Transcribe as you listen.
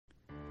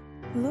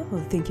Hello,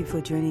 thank you for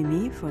joining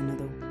me for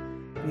another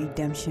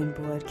redemption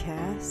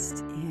broadcast,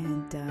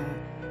 and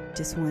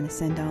just want to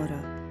send out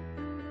a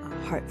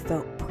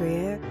heartfelt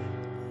prayer,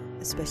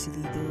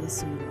 especially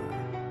those who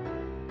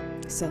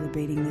are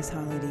celebrating this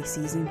holiday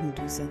season, who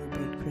do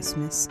celebrate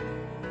Christmas,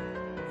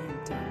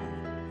 and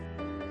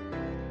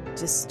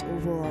just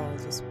overall,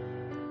 just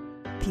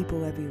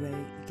people everywhere.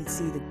 You can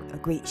see a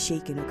great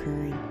shaking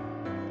occurring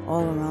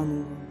all around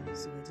the world,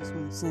 so I just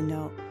want to send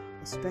out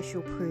a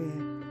special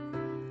prayer.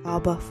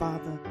 Abba,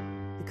 Father,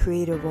 the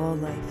creator of all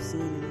life,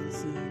 seen and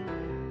unseen.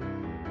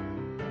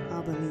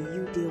 Abba, may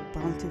you deal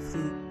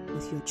bountifully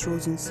with your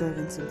chosen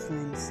servants and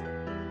friends,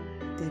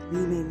 that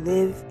we may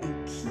live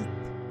and keep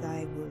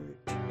thy word,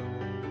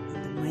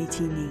 in the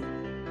mighty name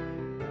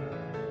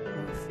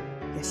of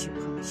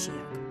Yeshua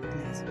HaMashiach of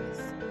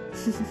Nazareth.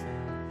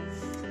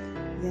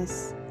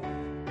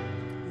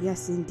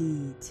 Yes,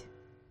 indeed,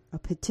 a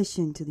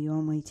petition to the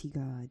Almighty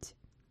God.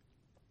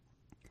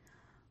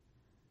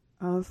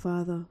 Our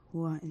Father,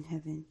 who art in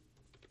heaven,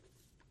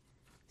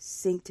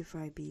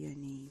 sanctified be your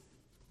name.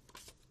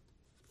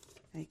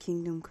 Thy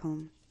kingdom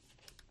come,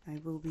 thy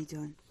will be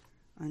done,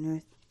 on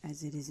earth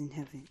as it is in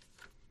heaven.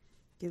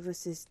 Give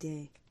us this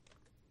day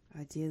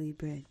our daily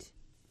bread,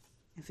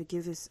 and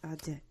forgive us our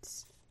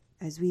debts,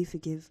 as we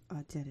forgive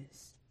our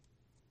debtors.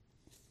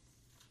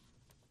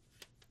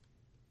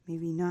 May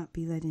we not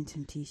be led in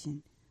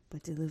temptation,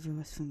 but deliver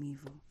us from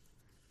evil.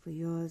 For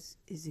yours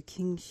is the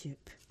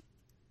kingship,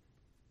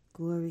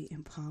 glory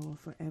and power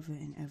forever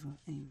and ever.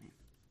 Amen.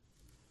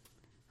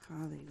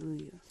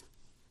 Hallelujah.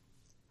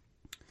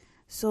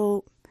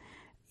 So,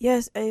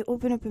 yes, I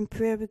open up in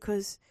prayer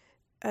because,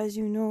 as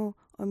you know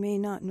or may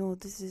not know,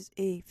 this is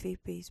a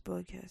faith-based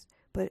broadcast,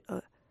 but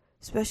a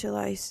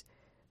specialized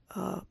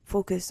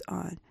focus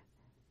on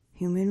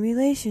human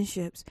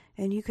relationships.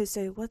 And you could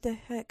say, what the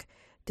heck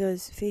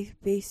does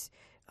faith-based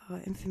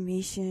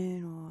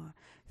information or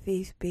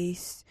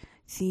faith-based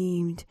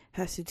themed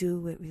has to do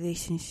with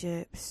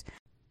relationships?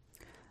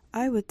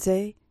 I would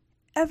say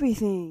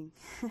everything.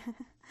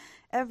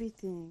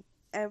 everything.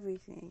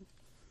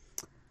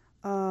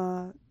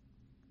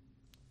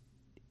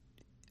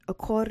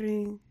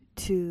 According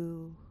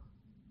to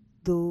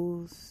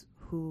those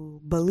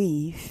who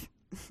believe,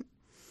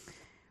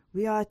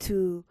 we are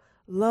to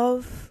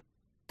love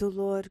the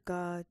Lord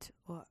God,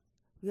 or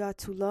we are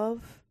to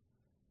love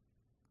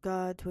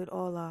God with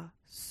all our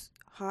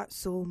heart,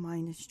 soul,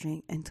 mind, and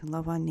strength, and to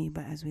love our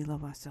neighbor as we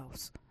love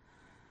ourselves.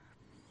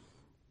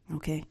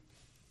 Okay?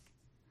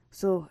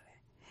 So,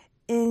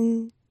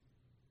 in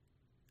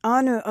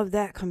honor of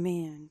that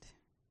command,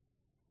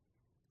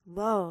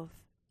 love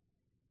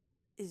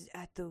is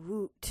at the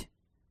root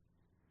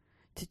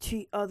to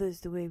treat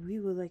others the way we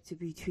would like to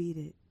be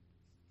treated.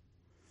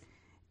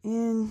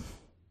 And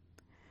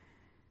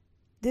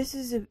this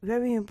is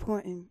very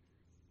important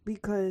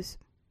because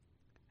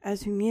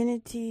as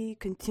humanity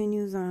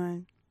continues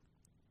on,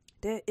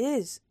 there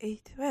is a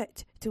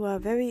threat to our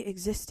very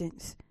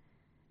existence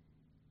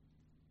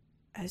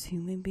as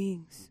human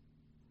beings.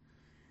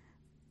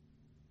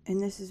 And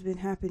this has been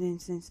happening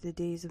since the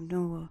days of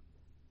Noah.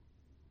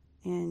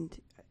 And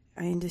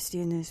I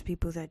understand there's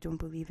people that don't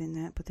believe in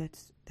that, but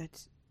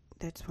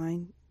that's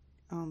fine.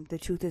 The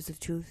truth is the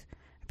truth.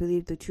 I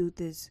believe the truth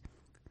is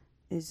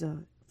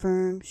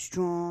firm,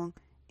 strong,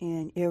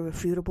 and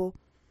irrefutable.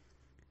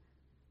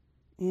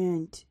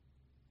 And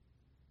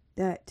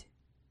that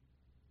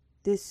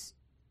this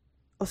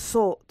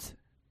assault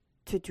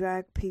to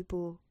drag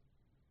people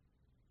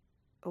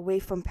away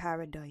from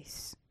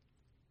paradise,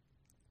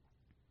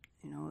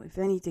 if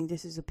anything,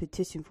 this is a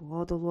petition for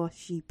all the lost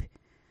sheep,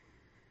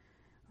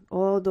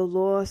 all the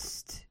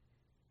lost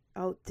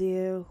out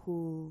there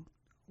who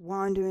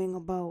wandering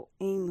about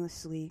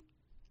aimlessly,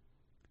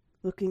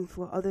 looking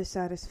for other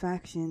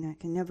satisfaction that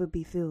can never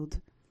be filled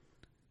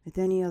with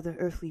any other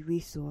earthly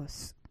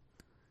resource,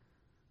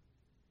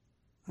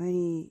 or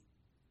any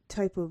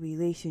type of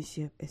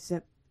relationship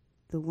except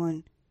the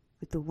one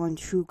with the one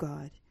true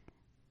God,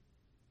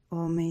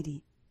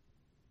 Almighty,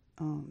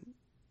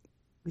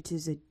 which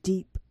is a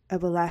deep,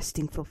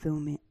 everlasting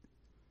fulfillment.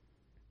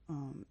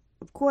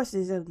 Of course,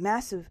 there's a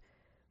massive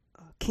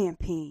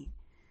campaign.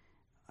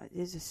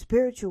 There's a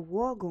spiritual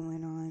war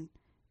going on.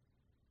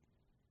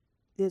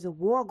 There's a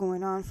war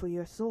going on for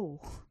your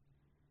soul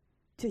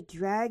to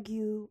drag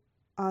you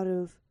out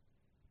of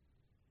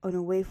and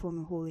away from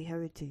a holy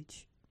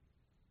heritage.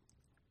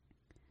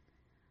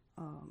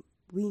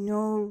 We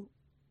know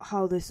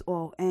how this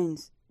all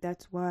ends.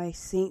 That's why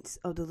saints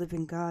of the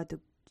living God, the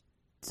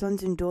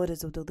sons and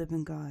daughters of the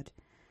living God,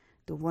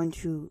 the one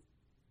true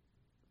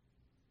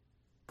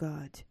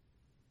God,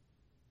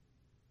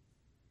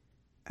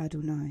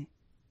 Adonai,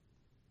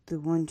 the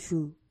one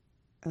true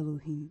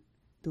Elohim,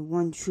 the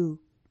one true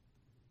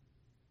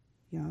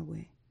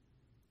Yahweh,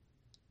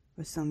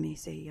 or some may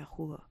say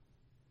Yahuwah,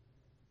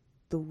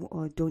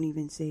 or don't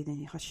even say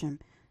the Hashem.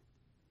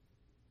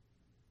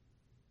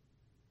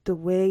 The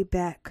way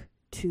back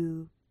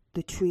to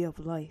the tree of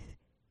life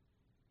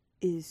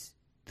is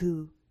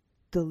through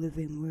the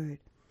living word.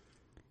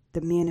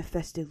 the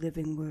manifested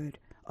living word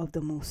of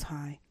the Most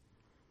High.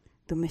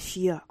 The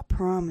Mashiach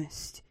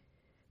promised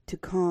to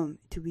come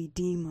to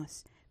redeem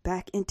us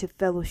back into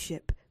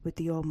fellowship with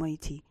the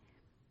Almighty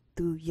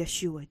through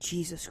Yeshua,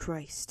 Jesus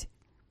Christ.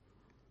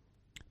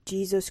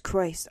 Jesus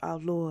Christ, our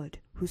Lord,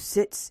 who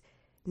sits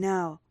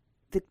now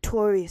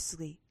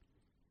victoriously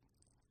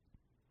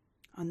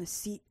on the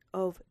seat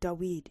of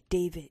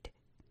David,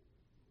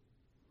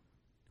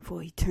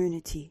 for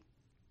eternity.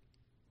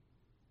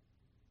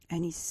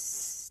 And he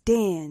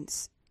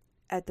stands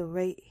at the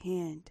right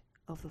hand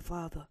of the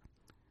Father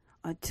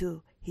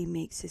until he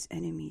makes his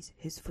enemies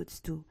his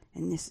footstool.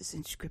 And this is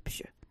in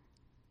Scripture.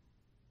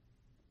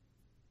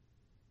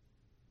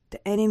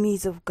 The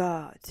enemies of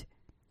God.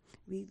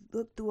 We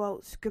look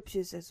throughout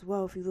Scriptures as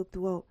well. If we look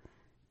throughout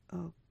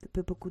the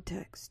biblical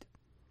text,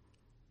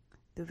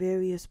 the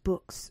various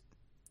books,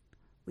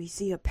 we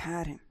see a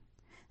pattern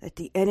that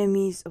the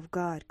enemies of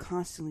God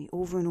constantly,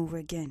 over and over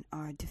again,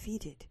 are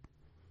defeated.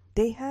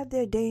 They have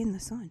their day in the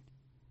sun,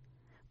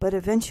 but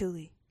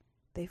eventually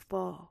they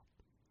fall,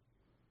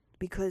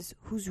 because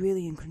who's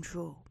really in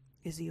control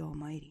is the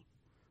Almighty.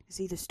 You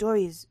see, the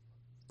story is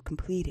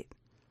completed.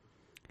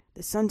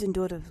 The sons and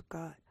daughters of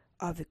God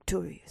are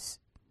victorious.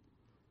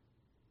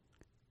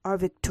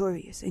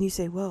 And you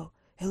say, well,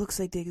 it looks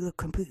like they look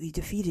completely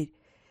defeated.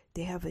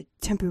 They have a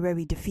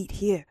temporary defeat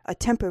here, a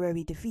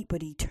temporary defeat,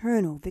 but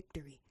eternal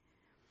victory.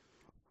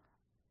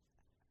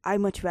 I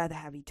much rather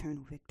have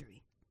eternal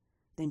victory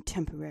than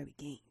temporary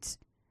gains.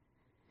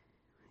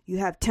 You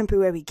have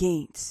temporary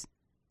gains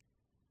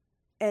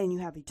and you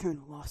have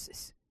eternal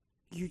losses.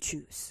 You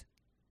choose.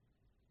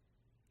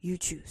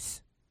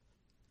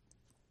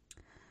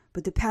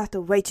 But the path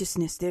of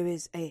righteousness, there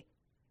is a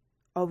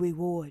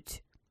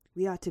reward.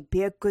 We are to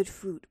bear good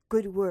fruit,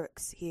 good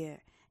works here,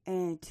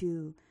 and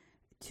to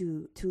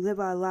live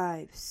our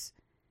lives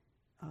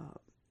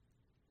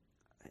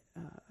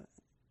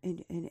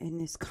in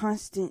this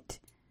constant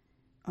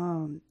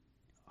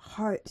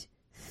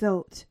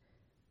heartfelt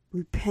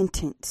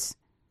repentance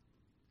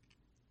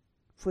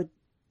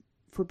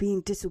for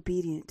being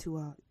disobedient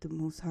to the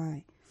Most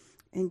High,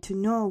 and to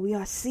know we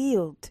are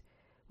sealed,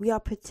 we are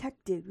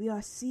protected, we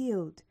are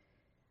sealed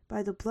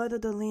by the blood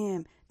of the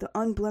Lamb, the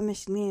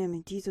unblemished Lamb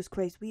in Jesus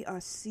Christ. We are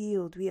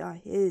sealed, we are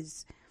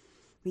His.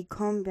 We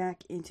come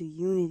back into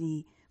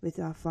unity with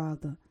our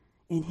Father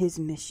and His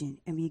mission,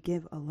 and we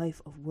give a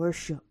life of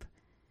worship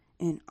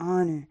and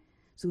honor.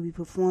 So we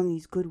perform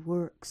these good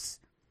works,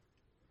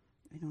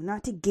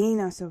 not to gain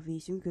our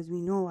salvation, because we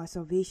know our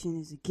salvation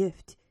is a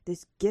gift.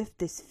 This gift,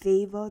 this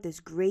favor, this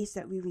grace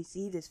that we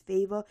receive, this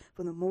favor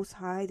from the Most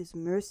High, this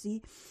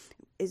mercy,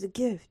 is a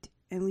gift.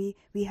 And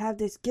we have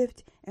this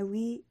gift, and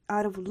we,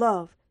 out of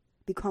love,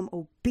 become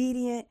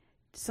obedient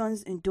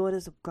sons and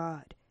daughters of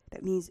God.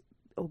 That means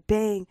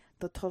obeying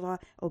the Torah,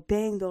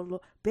 obeying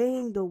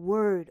the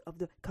word of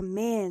the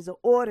commands, the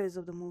orders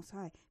of the Most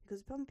High.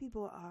 Because some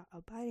people are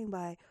abiding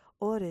by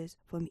orders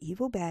from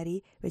Evil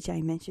Baddie, which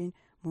I mentioned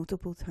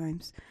multiple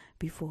times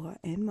before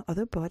in my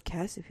other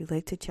broadcasts. If you'd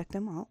like to check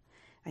them out,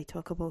 I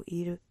talk about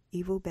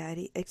Evil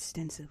Baddie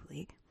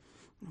extensively,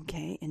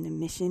 okay, and the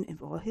mission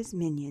of all his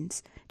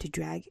minions to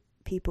drag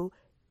people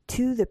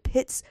to the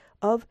pits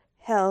of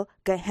hell,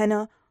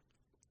 Gehenna,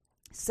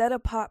 set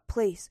apart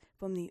place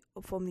from the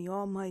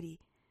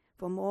Almighty,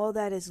 from all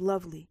that is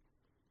lovely,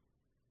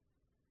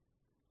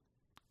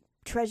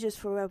 treasures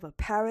forever,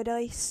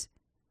 paradise,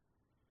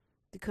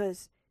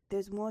 because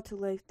there's more to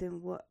life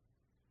than what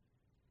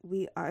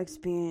we are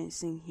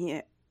experiencing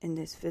here in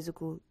this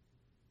physical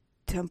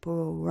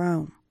temporal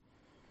realm.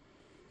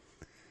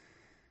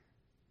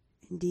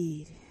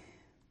 Indeed,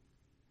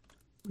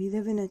 we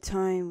live in a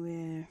time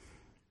where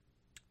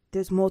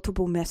there's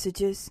multiple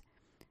messages,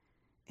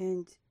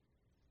 and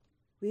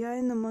we are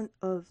in the month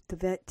of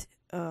Tevet.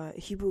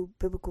 Hebrew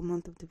biblical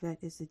month of Tevet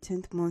is the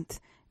 10th month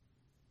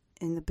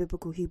in the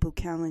biblical Hebrew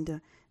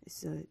calendar.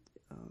 It's the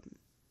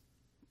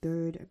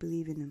third, I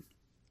believe, in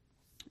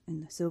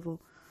the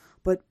civil.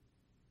 But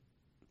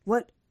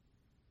what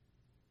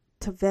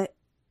Tevet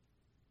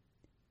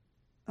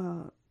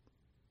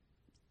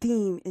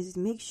theme is,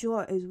 make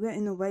sure is we're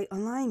in the right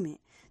alignment,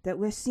 that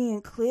we're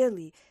seeing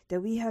clearly,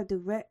 that we have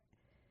direct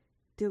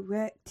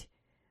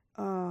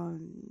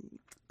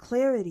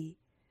clarity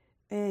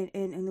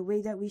and the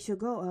way that we should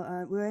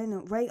go. We're in the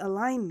right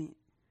alignment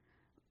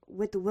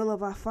with the will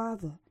of our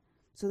Father,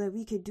 so that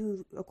we could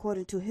do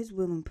according to His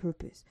will and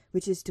purpose,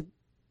 which is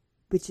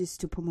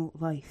to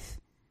promote life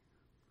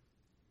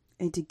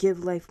and to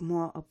give life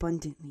more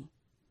abundantly.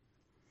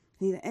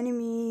 The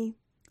enemy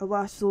of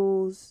our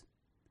souls,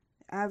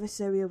 the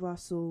adversary of our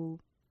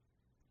soul,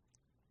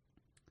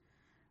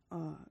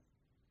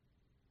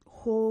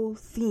 whole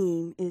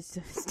theme is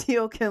to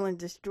steal, kill, and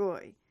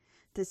destroy.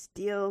 To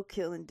steal,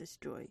 kill, and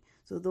destroy.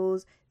 So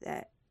those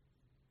that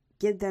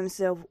give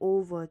themselves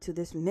over to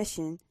this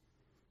mission,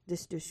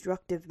 this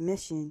destructive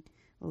mission,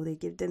 or they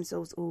give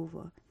themselves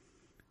over,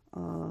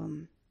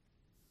 and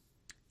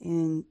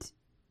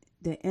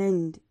the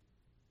end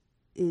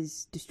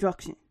is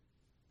destruction.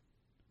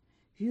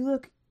 If you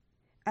look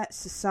at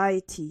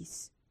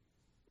societies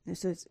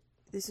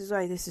This is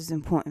why this is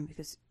important,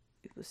 because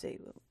people say,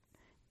 well,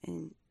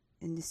 in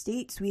the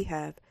States we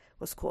have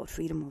what's called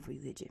freedom of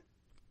religion,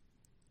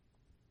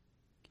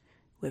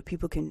 where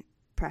people can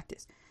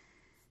practice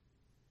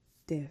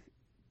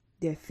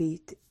their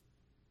faith.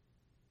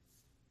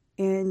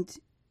 And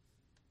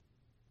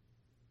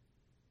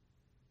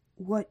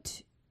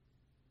what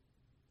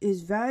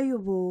is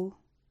valuable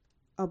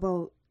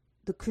about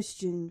the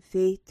Christian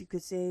faith, you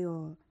could say,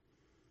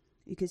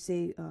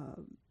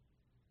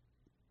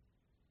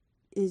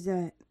 is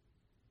that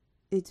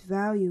its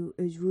value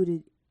is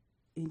rooted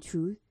in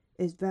truth.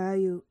 Its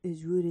value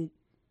is rooted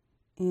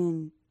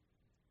in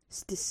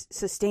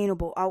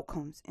sustainable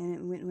outcomes.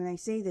 And when I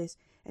say this,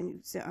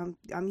 and so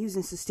I'm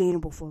using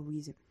sustainable for a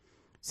reason,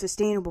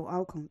 sustainable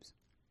outcomes,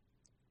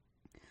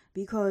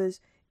 because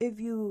if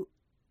you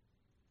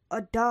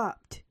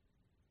adopt,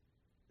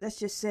 let's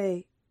just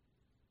say,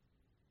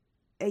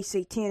 a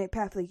satanic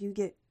path, like you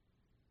get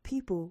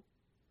people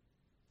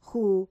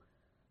who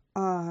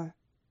are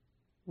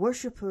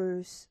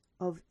worshippers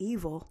of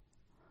evil,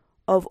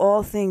 of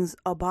all things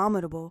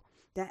abominable,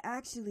 that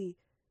actually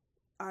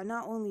are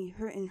not only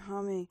hurting and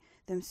harming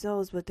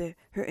themselves, but they're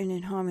hurting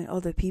and harming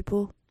other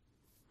people.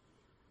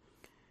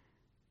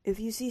 If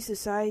you see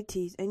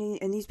societies,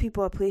 and these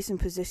people are placed in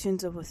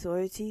positions of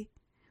authority,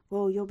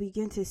 well, you'll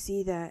begin to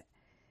see that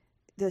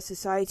the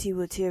society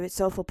will tear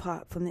itself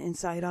apart from the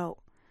inside out.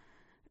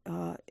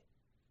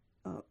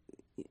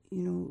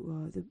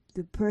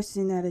 The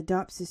person that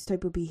adopts this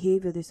type of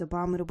behavior, this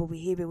abominable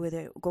behavior, where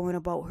they're going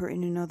about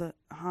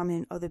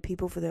harming other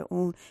people for their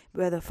own,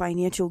 whether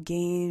financial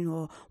gain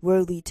or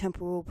worldly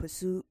temporal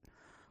pursuit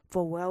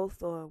for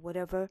wealth or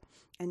whatever,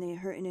 and they're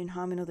hurting and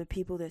harming other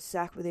people.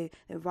 They're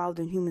involved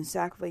in human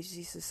sacrifice.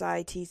 These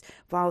societies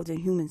involved in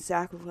human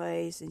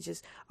sacrifice and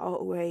just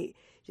outright,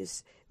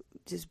 just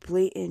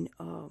blatant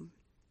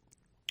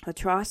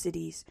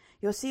atrocities.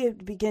 You'll see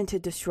it begin to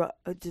destroy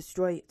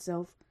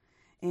itself.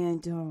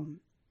 And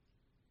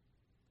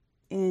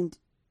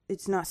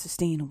it's not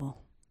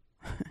sustainable.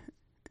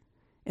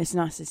 It's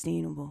not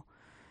sustainable.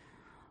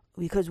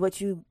 Because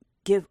what you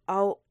give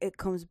out, it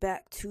comes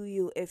back to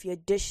you. If you're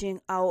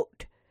dishing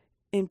out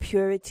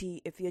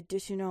impurity, if you're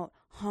dishing out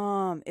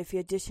harm, if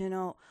you're dishing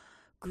out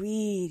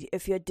greed,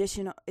 if you're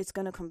dishing out, it's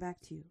going to come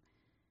back to you.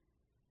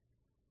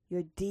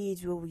 Your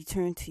deeds will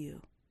return to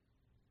you.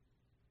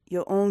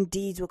 Your own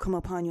deeds will come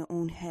upon your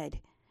own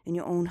head and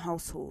your own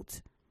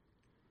households.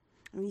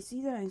 And we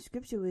see that in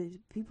Scripture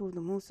with people of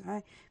the Most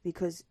High,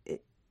 because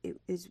it's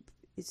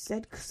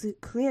said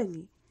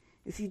clearly,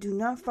 if you do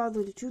not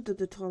follow the truth of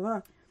the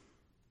Torah,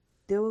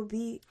 there will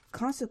be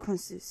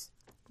consequences.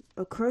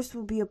 A curse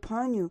will be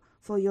upon you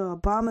for your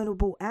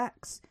abominable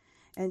acts,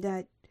 and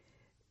that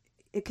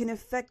it can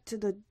affect to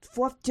the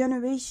 4th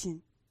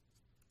generation.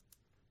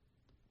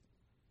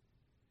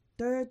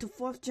 3rd to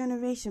 4th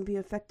generation be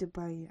affected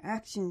by your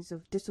actions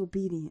of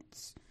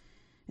disobedience.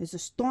 It's a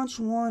staunch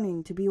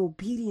warning to be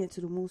obedient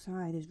to the Most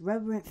High. There's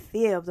reverent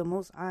fear of the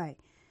Most High.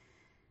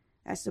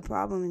 That's the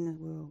problem in the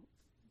world.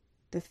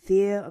 The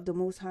fear of the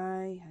Most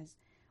High has,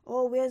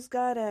 oh, where's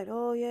God at?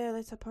 Oh, yeah,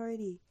 let's a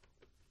party.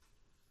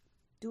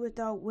 Do it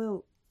thou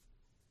wilt.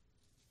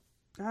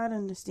 God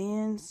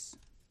understands.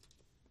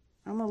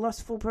 I'm a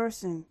lustful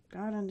person.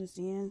 God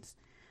understands.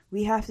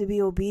 We have to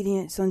be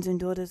obedient sons and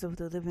daughters of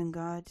the living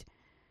God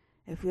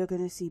if we're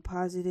going to see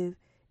positive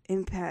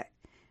impact,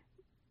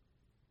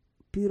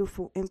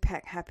 beautiful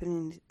impact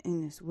happening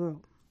in this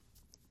world.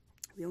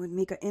 We would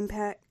make an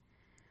impact,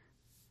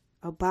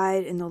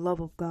 abide in the love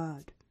of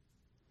God.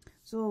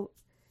 So,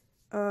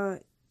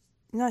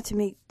 not to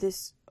make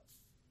this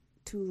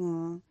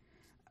too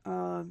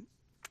long,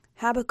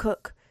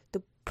 Habakkuk,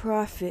 the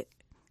prophet,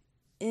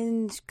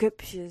 in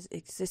scriptures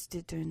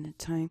existed during the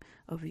time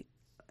of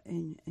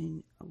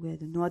in where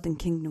the northern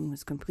kingdom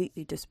was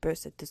completely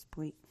dispersed at this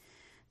point.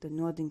 The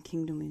northern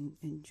kingdom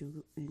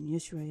in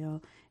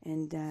Israel,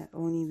 and that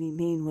only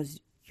remained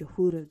was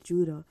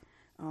Judah,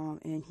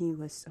 and he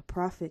was a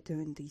prophet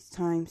during these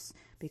times,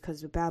 because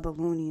the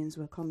Babylonians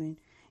were coming,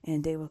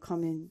 and they were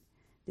coming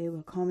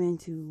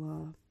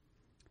to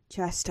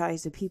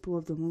chastise the people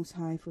of the Most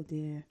High for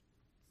their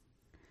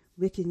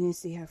wickedness.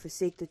 They had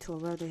forsake the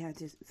Torah. They had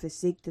to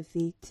forsake the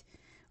faith.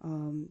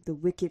 The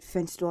wicked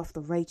fenced off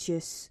the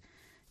righteous.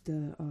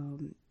 The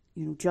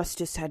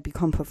justice had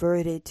become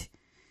perverted.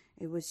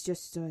 It was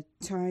just a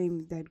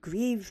time that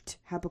grieved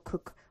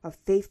Habakkuk, a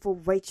faithful,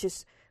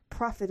 righteous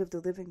prophet of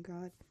the living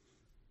God.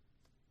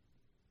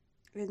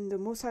 And the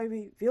Most High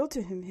revealed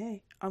to him,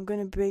 hey, I'm going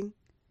to bring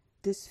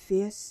this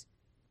fierce,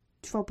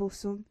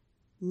 troublesome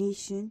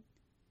nation,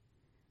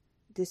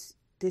 this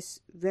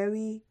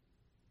very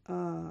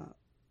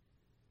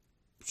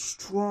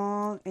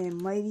strong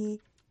and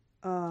mighty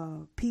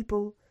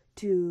people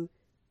to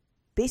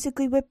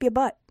basically whip your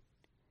butt.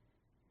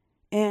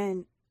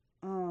 And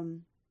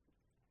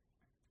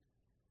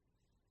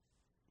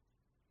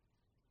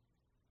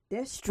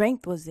their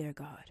strength was their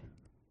God.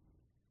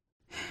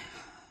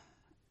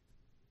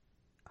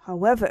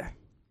 However,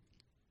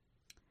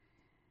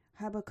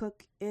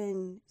 Habakkuk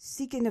in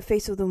seeking the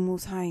face of the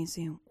Most High and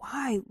saying,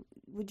 why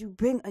would you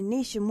bring a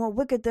nation more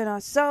wicked than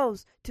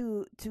ourselves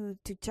to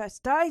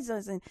chastise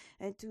us and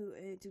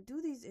to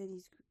do these?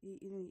 And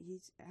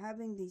he's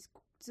having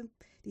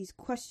these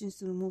questions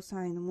to the Most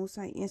High, and the Most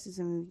High answers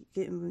him.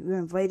 We're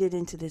invited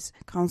into this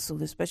council,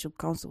 this special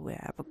council where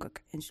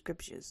Habakkuk in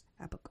scriptures,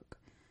 Habakkuk.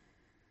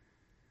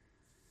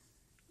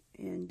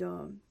 And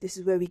this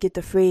is where we get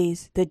the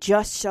phrase, the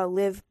just shall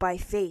live by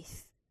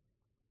faith.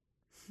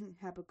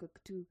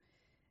 Habakkuk 2,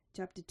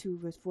 chapter 2,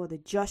 verse 4. The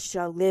just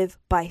shall live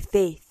by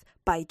faith,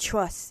 by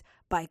trust,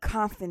 by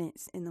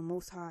confidence in the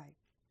Most High.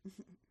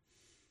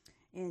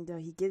 And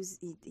he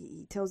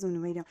tells them to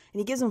write down. And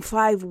he gives them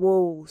 5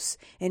 woes.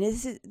 And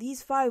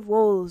these 5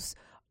 woes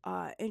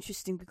are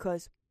interesting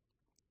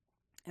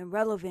and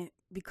relevant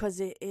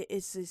because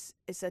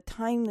it's a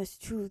timeless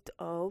truth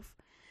of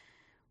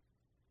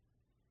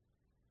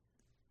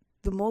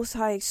the Most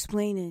High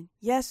explaining,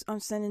 yes, I'm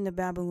sending the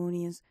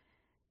Babylonians,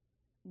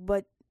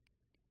 but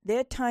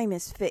their time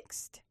is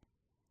fixed.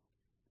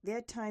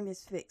 Their time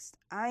is fixed.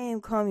 I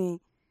am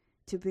coming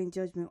to bring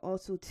judgment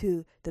also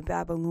to the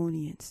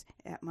Babylonians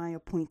at my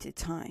appointed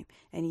time.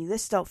 And he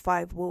lists out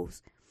 5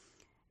 woes.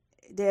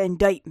 They're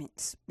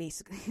indictments,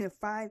 basically. The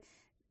 5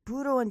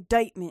 brutal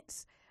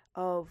indictments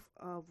of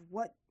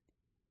what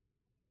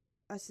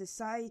a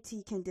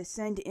society can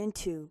descend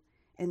into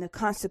and the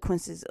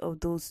consequences of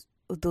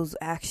those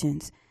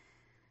actions.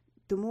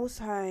 The Most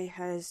High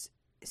has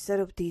set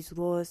up these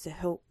laws to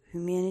help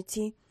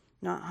humanity,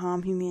 not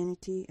harm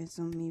humanity, as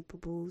some may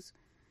propose.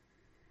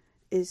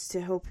 Is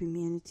to help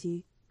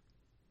humanity,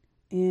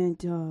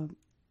 and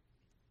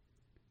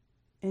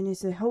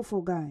it's a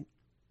helpful guide.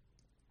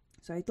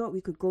 So I thought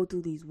we could go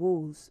through these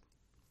woes.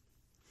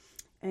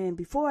 And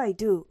before I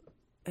do,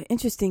 an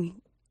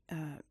interesting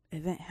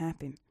event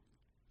happened.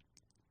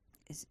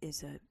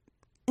 It's an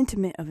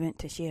intimate event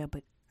to share,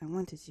 but I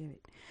want to share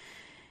it.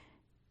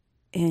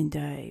 And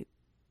I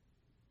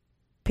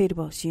prayed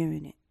about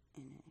sharing it,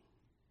 and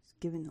it's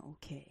given the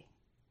okay.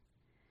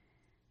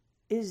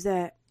 Is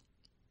that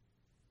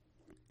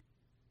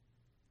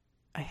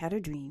I had a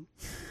dream,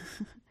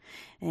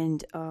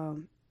 and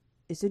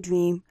it's a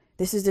dream.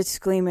 This is the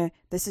disclaimer.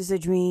 This is a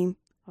dream,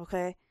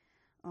 okay?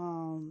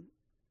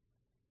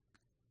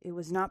 It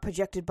was not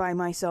projected by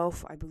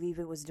myself. I believe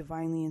it was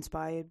divinely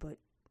inspired, but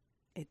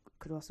it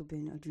could also have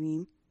been a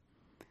dream.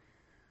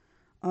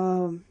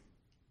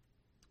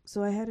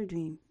 So I had a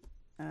dream.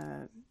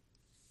 I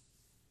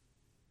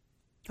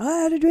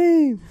had a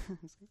dream.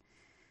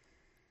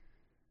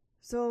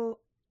 So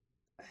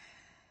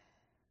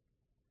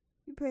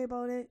you pray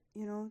about it,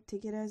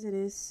 take it as it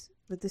is.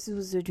 But this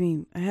was a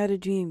dream. I had a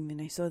dream,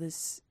 and I saw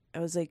this. I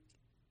was like,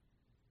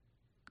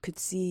 could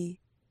see.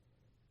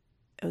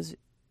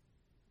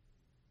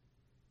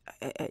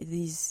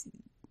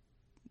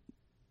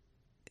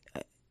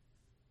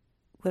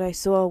 What I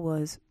saw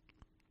was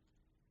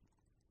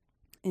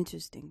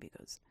interesting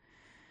because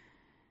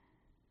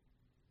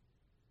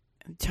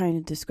I'm trying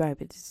to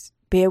describe it. Just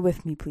bear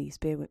with me, please.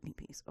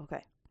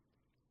 Okay.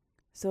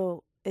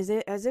 So, as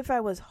if I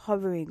was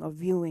hovering or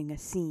viewing a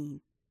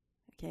scene.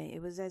 Okay,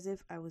 it was as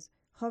if I was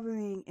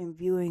hovering and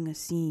viewing a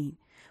scene.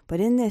 But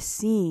in this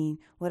scene,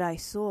 what I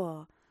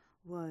saw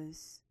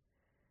was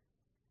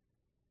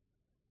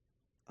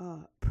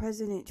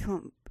President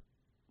Trump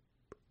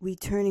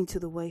returning to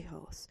the White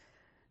House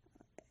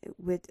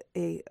with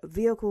a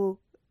vehicle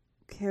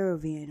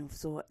caravan of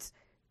sorts.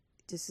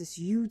 Just this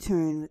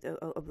U-turn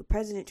of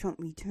President Trump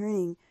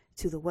returning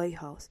to the White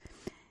House.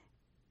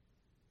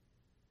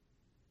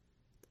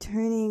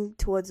 Turning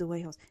towards the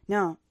White House.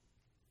 Now,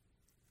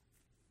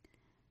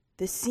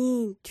 the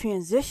scene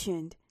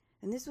transitioned,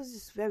 and this was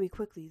just very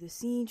quickly. The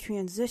scene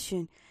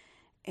transitioned,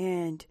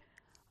 and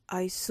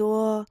I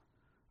saw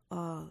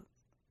the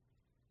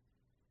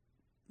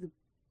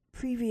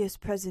previous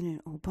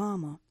President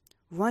Obama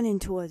running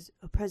towards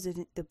the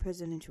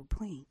presidential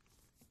plane.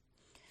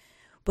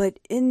 But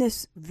in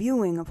this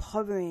viewing of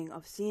hovering,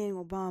 of seeing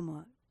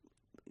Obama,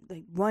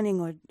 like running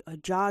or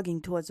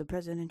jogging towards the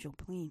presidential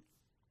plane,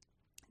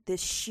 the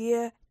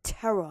sheer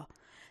terror,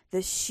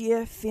 the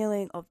sheer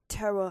feeling of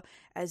terror,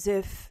 as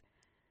if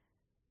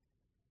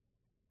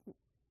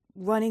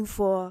running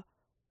for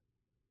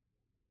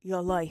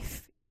your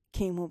life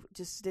came over.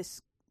 Just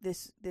this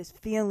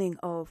feeling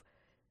of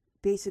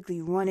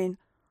basically running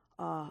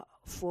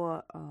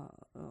for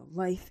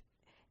life,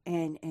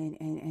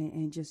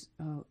 and just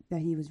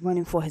that he was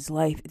running for his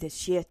life. This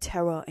sheer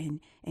terror and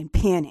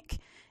panic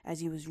as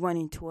he was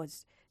running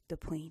towards the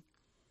plane.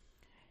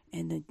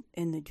 And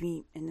the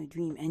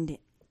dream ended.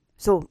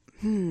 So,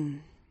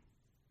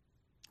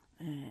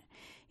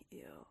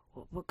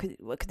 what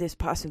could this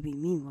possibly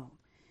mean? Well,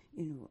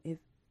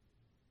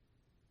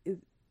 if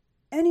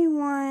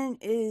anyone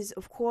is,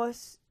 of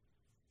course,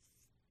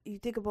 you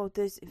think about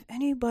this. If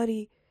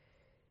anybody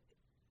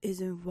is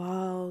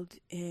involved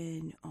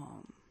in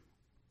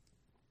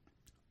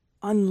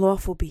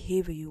unlawful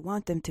behavior, you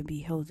want them to be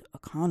held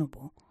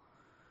accountable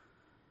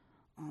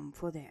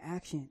for their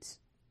actions.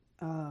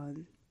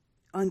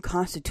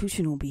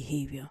 Unconstitutional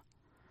behavior,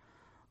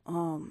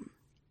 And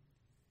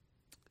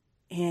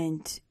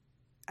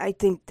I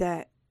think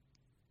that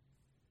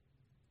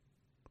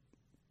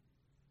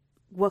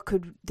what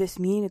could this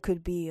mean? It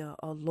could be a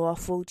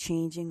lawful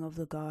changing of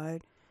the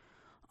guard.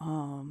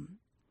 And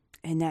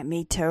that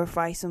may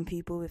terrify some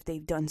people if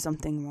they've done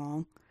something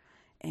wrong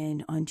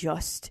and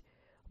unjust.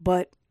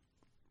 But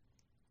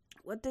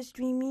what this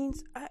dream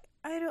means,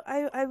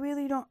 I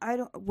really don't.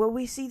 Will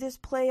we see this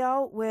play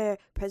out where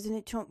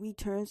President Trump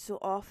returns to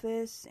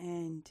office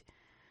and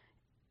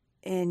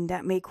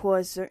that may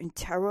cause certain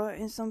terror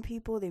in some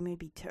people? They may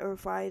be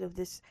terrified of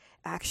this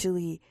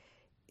actually,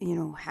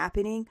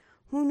 happening.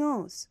 Who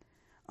knows?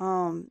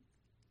 But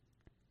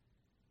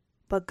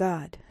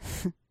God,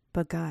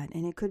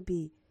 and it could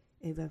be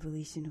a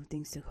revelation of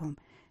things to come.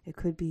 It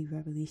could be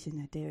revelation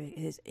that there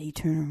is a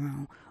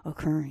turnaround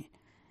occurring.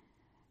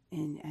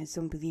 And as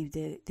some believe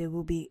there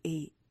will be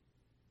a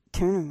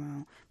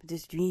turnaround, but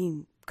this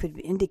dream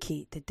could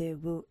indicate that there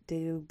will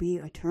be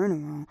a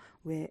turnaround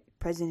where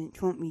President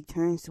Trump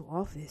returns to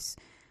office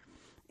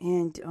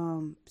and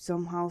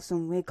somehow,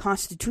 some way,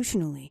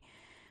 constitutionally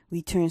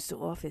returns to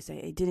office.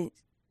 It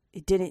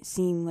didn't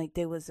seem like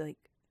there was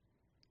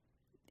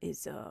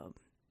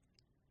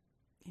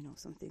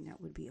something that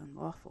would be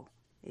unlawful.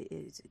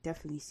 It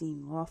definitely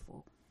seemed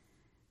lawful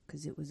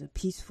because it was a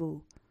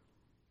peaceful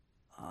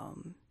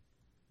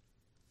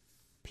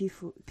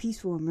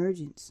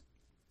emergence.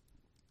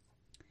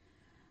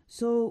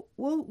 So,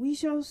 well, we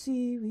shall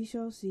see.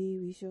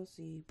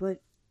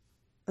 But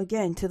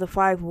again, to the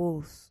 5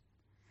 wolves,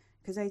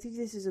 because I think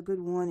this is a good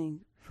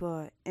warning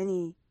for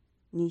any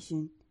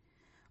nation.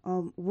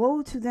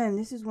 Woe to them.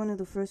 This is one of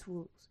the first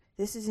wolves.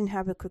 This is in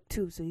Habakkuk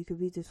 2, so you can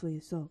read this for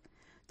yourself.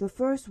 The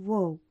first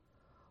woe.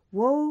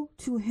 Woe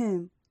to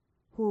him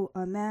who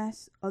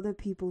amass other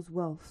people's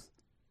wealth.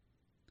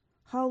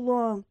 How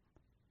long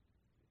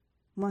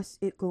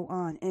must it go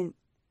on? And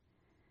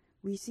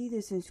we see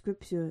this in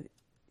scripture,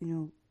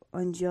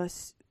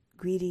 unjust,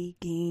 greedy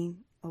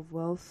gain of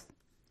wealth.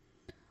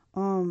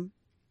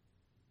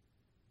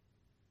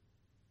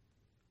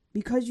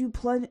 Because you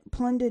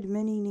plundered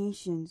many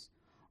nations,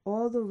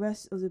 all the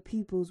rest of the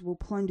peoples will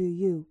plunder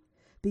you.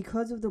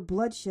 Because of the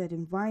bloodshed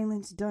and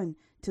violence done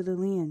to the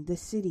land, the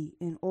city,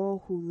 and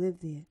all who live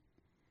there.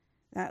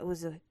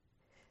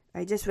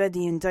 I just read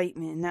the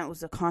indictment, and that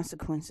was a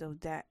consequence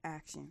of that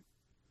action.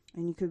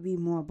 And you could read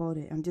more about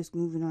it. I'm just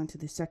moving on to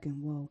the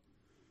second woe.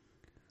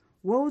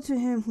 Woe to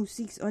him who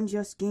seeks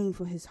unjust gain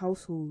for his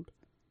household,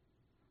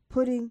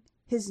 putting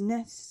his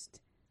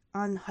nest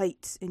on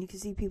heights. And you can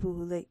see people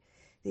who they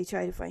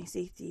try to find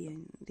safety,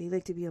 and they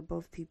like to be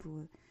above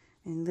people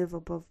and live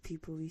above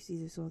people. We see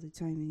this all the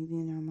time, and even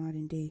in our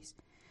modern days.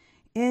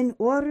 In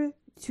order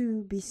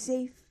to be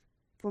safe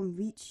from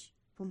reach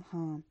from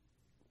harm.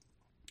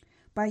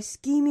 By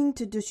scheming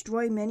to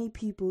destroy many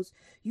peoples,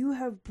 you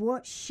have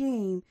brought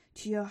shame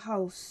to your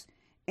house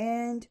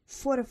and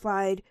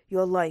fortified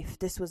your life.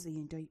 This was the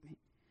indictment.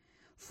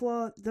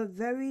 For the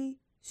very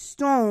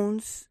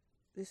stones,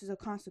 this is a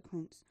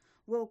consequence,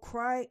 will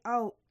cry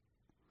out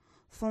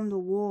from the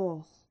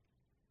wall,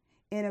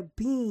 and a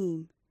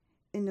beam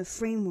in the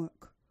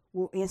framework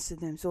will answer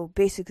them. So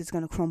basically it's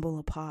going to crumble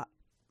apart.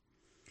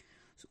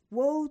 So,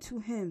 woe to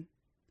him.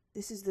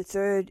 This is the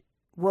third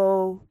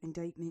woe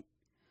indictment.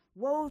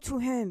 Woe to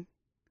him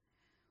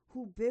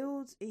who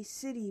builds a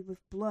city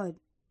with blood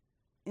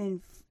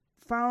and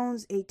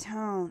founds a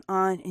town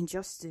on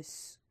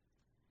injustice,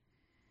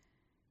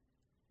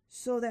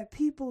 so that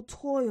people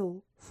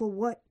toil for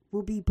what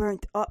will be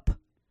burnt up,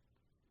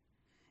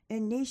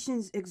 and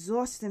nations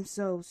exhaust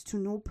themselves to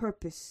no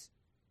purpose.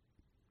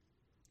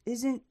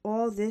 Isn't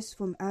all this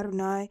from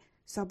Adonai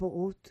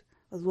Sabaoth,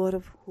 a Lord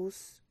of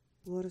hosts,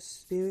 Lord of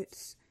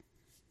spirits?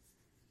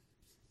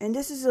 And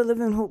this is a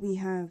living hope we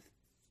have.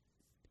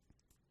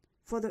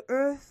 For the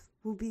earth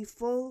will be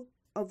full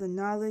of the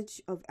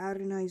knowledge of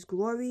Adonai's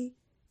glory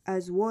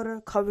as water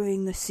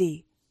covering the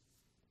sea.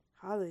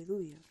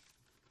 Hallelujah.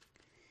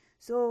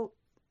 So,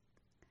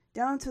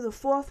 down to the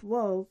fourth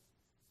woe.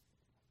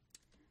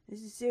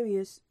 This is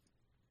serious.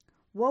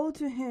 Woe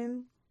to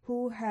him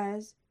who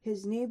has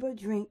his neighbor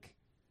drink,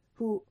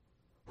 who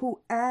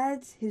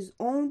adds his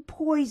own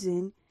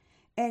poison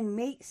and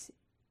makes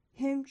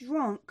him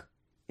drunk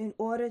in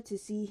order to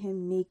see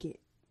him naked.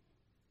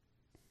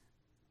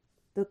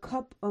 The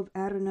cup of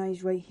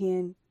Adonai's right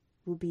hand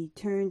will be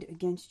turned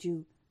against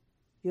you.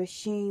 Your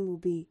shame will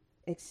be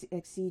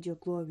exceed your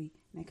glory.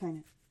 And I kind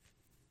of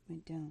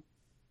went down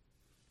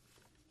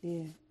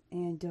there.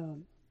 And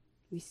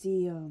we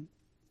see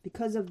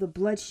because of the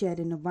bloodshed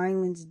and the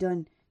violence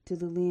done to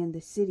the land,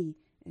 the city,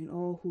 and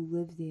all who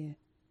live there,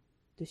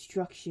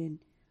 destruction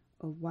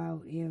of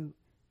wild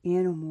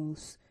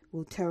animals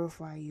will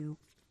terrify you.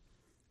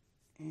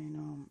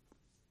 And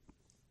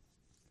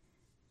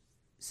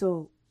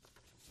so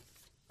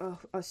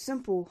a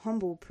simple,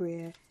 humble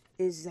prayer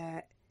is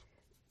that,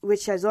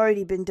 which has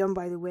already been done,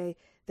 by the way,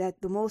 that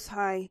the Most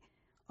High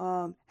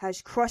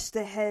has crushed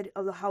the head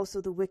of the house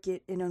of the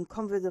wicked and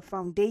uncovered the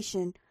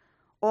foundation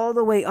all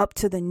the way up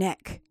to the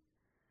neck.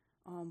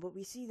 But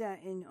we see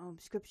that in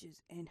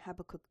scriptures in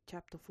Habakkuk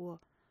chapter 4.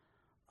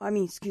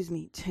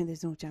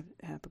 There's no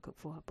Habakkuk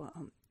 4, but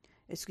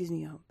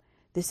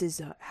this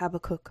is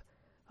Habakkuk,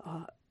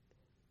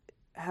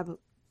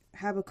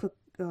 Habakkuk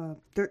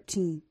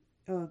 13.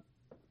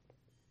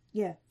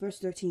 Verse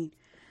 13.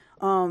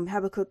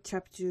 Habakkuk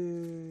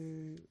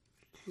chapter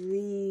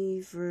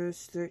 3,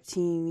 verse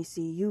 13. We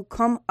see, you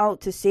come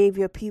out to save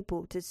your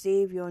people, to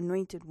save your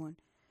anointed one.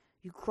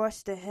 You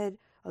crush the head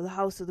of the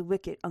house of the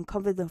wicked,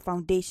 uncover the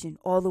foundation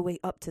all the way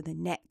up to the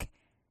neck.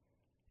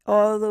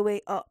 All the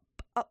way up,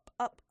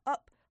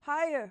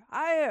 higher,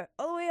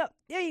 all the way up.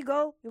 There you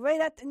go. You're right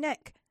at the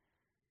neck.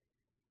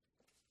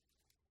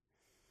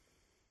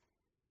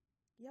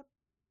 Yep.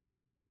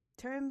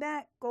 Turn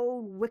back, go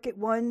wicked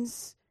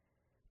ones.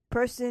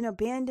 Person,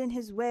 abandon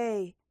his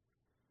way.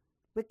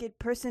 Wicked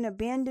person,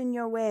 abandon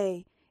your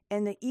way.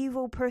 And the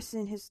evil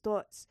person, his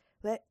thoughts.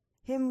 Let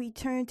him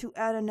return to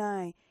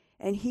Adonai,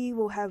 and he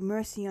will have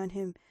mercy on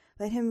him.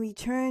 Let him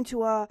return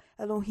to our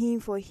Elohim,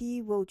 for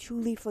he will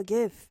truly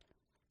forgive.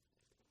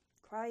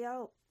 Cry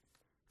out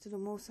to the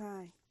Most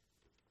High.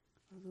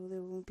 Although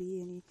there won't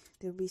be any,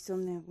 there'll be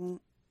some that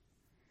won't.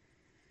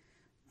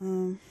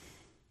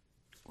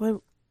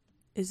 What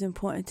is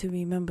important to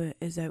remember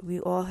is that we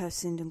all have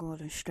sinned and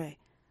gone astray.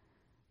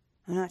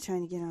 I'm not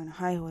trying to get on a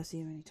high horse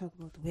here when I talk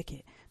about the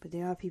wicked, but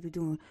there are people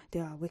they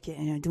are wicked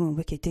and are doing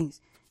wicked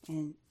things,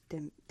 and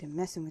they're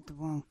messing with the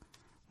wrong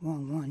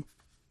one,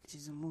 which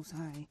is the Most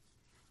High,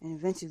 and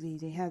eventually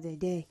they have their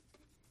day.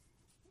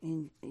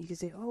 And you can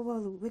say, oh,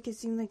 well, the wicked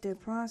seem like they're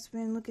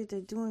prospering. Look at,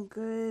 they're doing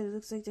good. It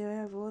looks like they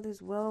have all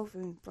this wealth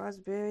and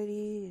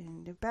prosperity,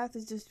 and their path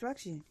is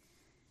destruction.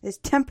 It's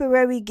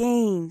temporary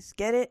gains.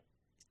 Get it?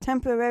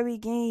 Temporary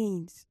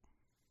gains.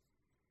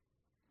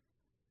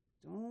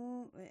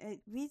 Don't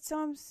read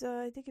Psalms.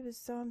 I think it was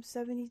Psalm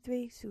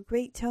 73. It's a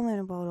great telling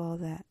about all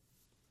that,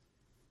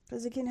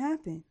 because it can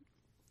happen.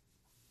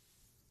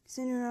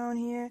 Sitting around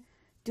here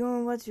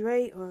doing what's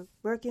right, or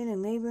working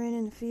and laboring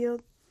in the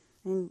field,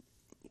 and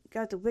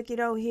got the wicked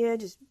out here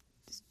just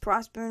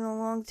prospering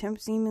along,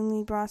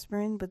 seemingly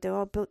prospering, but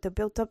they're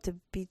built up to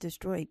be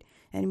destroyed.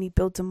 Enemy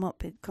built them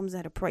up. It comes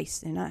at a price.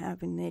 They're not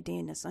having their day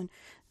in the sun.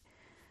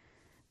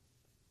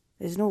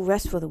 There's no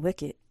rest for the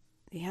wicked.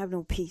 They have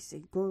no peace.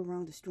 They go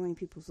around destroying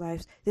people's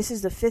lives. This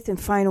is the fifth and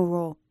final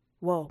roll.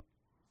 Whoa.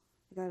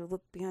 You gotta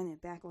look behind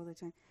and back all the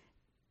time.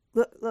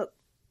 Look.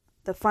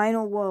 The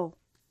final woe.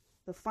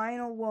 The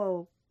final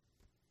woe.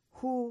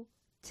 Who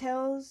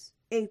tells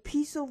a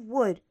piece of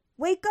wood,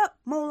 wake up,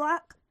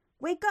 Moloch,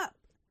 wake up.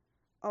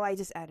 Oh, I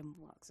just added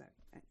Moloch, sorry.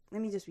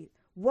 Let me just read.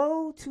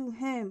 Woe to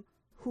him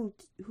who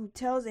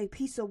tells a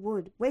piece of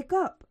wood, wake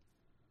up.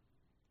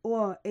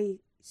 Or a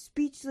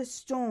speechless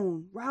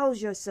stone,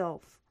 rouse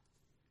yourself.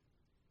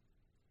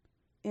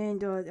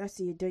 And that's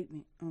the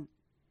indictment.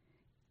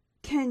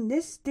 Can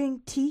this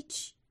thing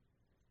teach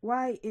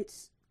why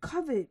it's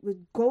covered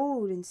with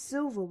gold and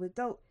silver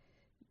without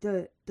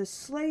the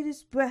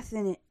slightest breath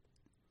in it?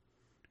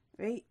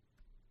 Right?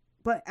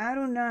 But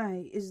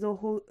Adonai is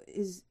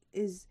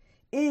is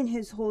in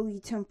his holy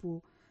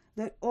temple.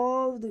 Let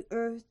all the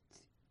earth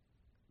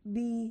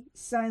be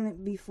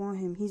silent before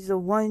him. He's the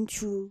one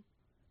true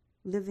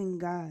living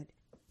God.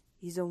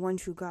 He's the one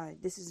true God.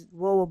 This is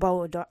woe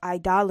about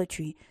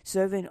idolatry,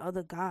 serving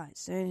other gods,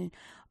 serving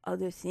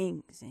other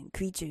things and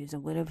creatures or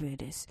whatever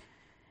it is.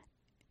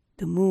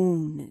 The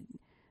moon,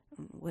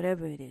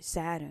 whatever it is,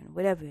 Saturn,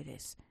 whatever it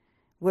is.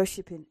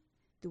 Worshiping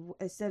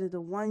instead of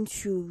the one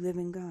true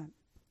living God.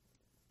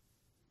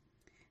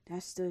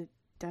 That's the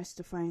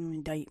final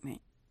indictment,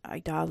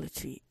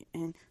 idolatry.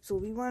 And so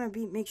we want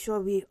to make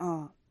sure we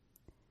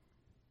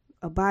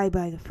abide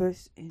by the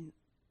first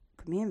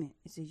commandment.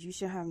 It says, you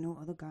shall have no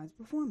other gods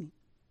before me.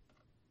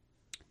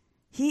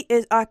 He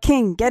is our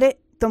king. Get it?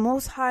 The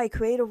Most High,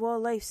 creator of all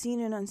life, seen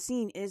and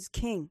unseen, is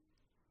king.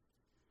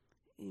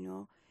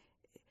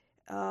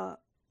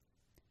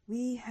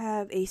 We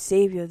have a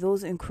Savior.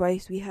 Those in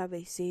Christ, we have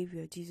a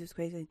Savior, Jesus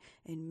Christ.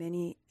 And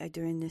many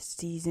during this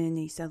season,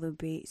 they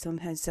celebrate. Some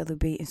have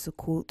celebrate in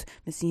Sukkot.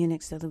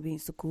 Messianic celebrate in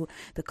Sukkot,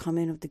 the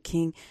coming of the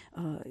King,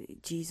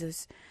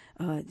 Jesus.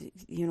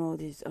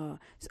 There's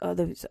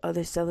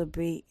others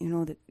celebrate.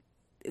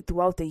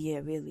 Throughout the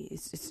year, really,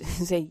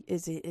 it's a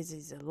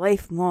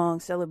lifelong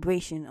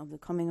celebration of the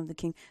coming of the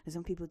King. And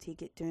some people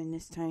take it during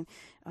this time.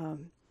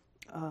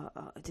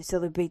 To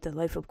celebrate the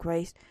life of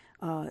Christ,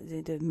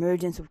 the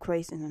emergence of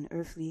Christ in an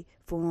earthly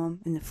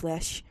form, in the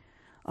flesh,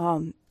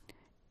 and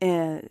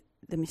the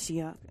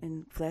Mashiach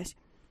in flesh,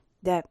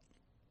 that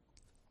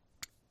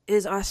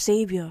is our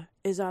Savior,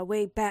 is our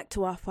way back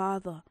to our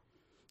Father.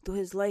 Through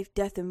his life,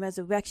 death, and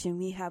resurrection,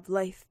 we have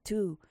life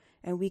too,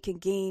 and we can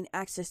gain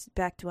access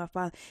back to our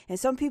Father. And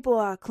some people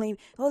are claiming,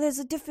 there's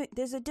a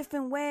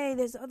different way,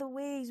 there's other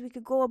ways we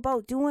could go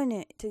about doing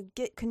it to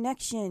get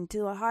connection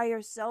to a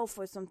higher self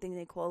or something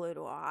they call it,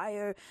 or a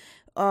higher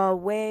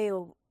way.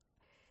 Or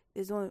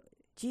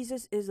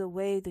Jesus is the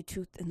way, the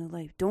truth, and the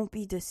life. Don't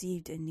be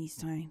deceived in these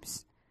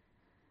times.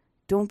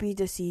 Don't be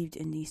deceived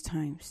in these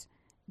times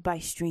by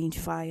strange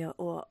fire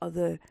or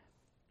other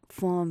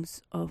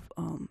forms of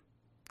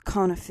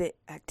counterfeit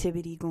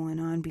activity going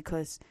on,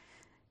 because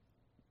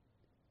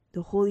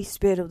the Holy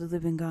Spirit of the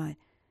living God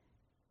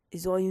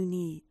is all you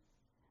need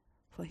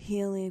for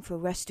healing, for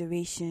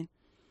restoration,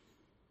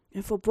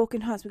 and for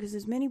broken hearts, because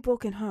there's many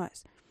broken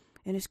hearts.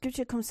 And the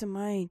scripture comes to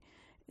mind.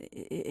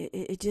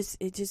 It just,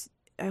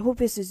 I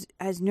hope it's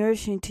as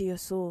nourishing to your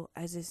soul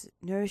as it's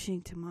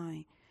nourishing to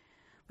mine.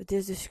 But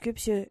there's a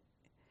scripture,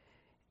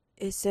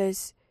 it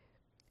says,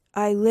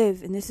 I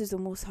live, and this is the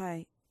Most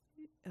High,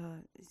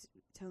 it's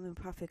telling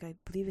the prophet, I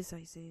believe it's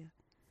Isaiah,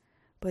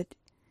 but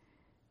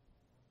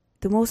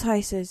the Most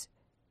High says,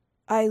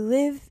 I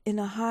live in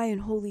a high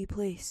and holy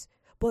place,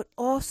 but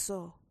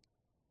also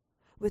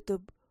with the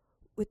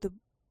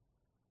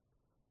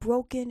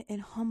broken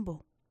and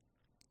humble,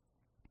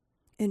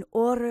 in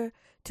order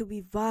to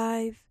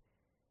revive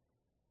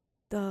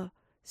the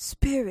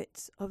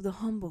spirits of the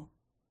humble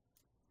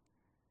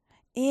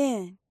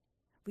and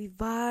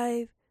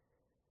revive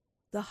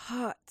the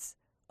hearts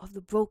of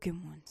the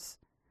broken ones.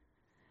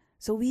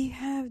 So we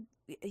have,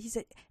 he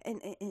said,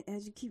 and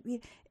as you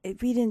keep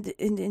reading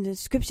in the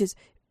scriptures,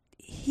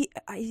 he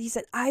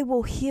said, I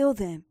will heal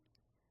them.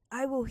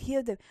 I will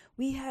heal them.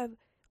 We have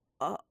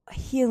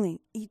healing,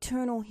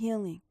 eternal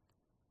healing.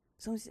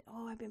 Someone said,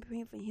 oh, I've been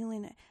praying for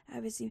healing. I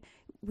haven't seen.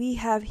 We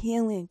have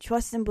healing.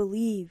 Trust and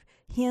believe.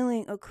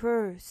 Healing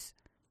occurs.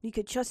 We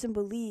could trust and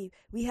believe.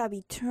 We have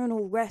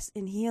eternal rest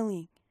in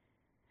healing.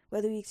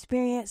 Whether we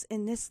experience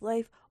in this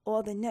life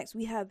or the next,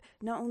 we have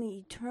not only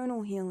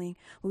eternal healing,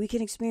 but we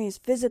can experience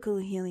physical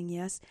healing,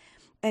 yes,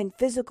 and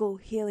physical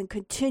healing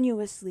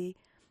continuously,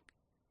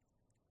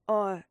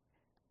 or,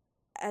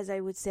 as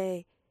I would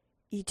say,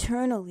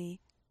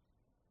 eternally,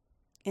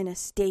 in a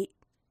state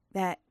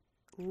that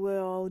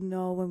we'll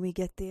know when we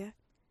get there.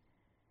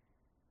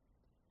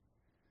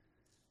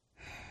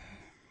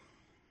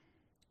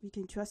 We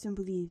can trust and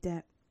believe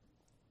that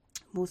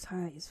Most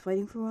High is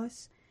fighting for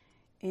us,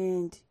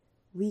 and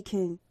we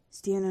can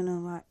stand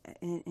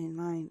in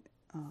line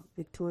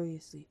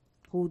victoriously,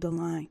 hold the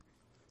line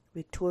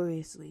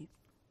victoriously,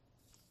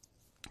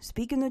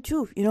 speaking the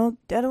truth. You know,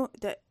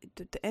 that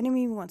the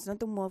enemy wants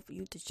nothing more for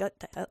you to shut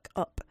the heck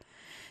up.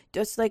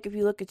 Just like if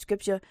you look at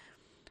scripture,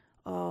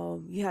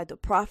 you had the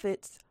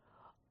prophets,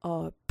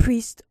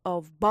 priests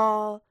of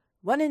Baal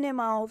running their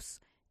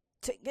mouths,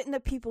 getting the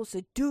people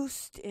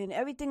seduced and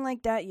everything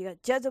like that. You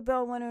got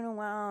Jezebel running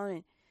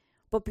around,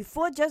 but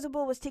before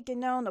Jezebel was taken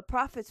down, the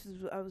prophets,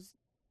 I was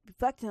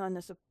reflecting on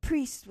this, the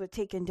priests were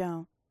taken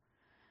down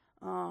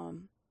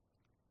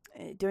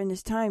during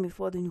this time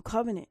before the new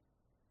covenant.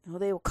 You know,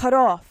 they were cut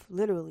off,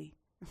 literally,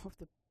 off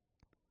the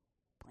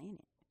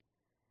planet.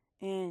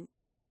 And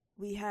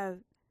we have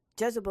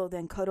Jezebel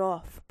then cut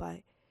off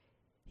by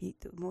the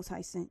Most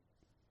High sent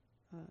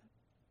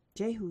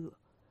Jehu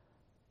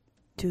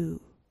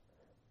to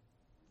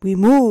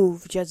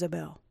remove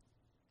Jezebel,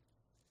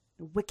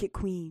 the wicked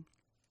queen.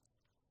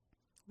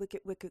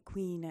 Wicked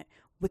queen that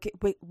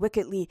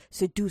wickedly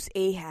seduced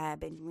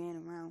Ahab and ran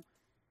around.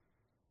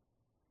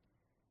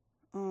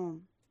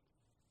 And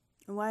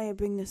why I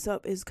bring this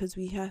up is because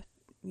we have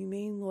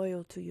remain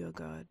loyal to your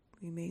God.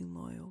 Remain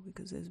loyal,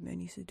 because there's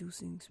many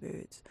seducing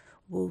spirits,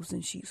 wolves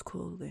in sheep's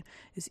clothing.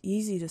 It's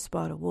easy to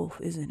spot a wolf,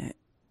 isn't it?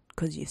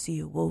 Because you see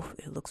a wolf,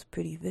 it looks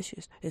pretty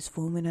vicious. It's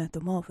foaming at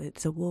the mouth.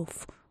 It's a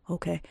wolf,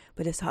 okay?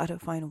 But it's hard to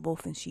find a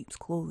wolf in sheep's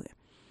clothing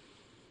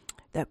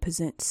that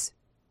presents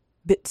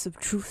bits of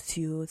truth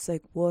to you. It's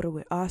like water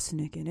with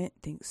arsenic in it.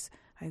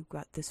 I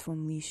got this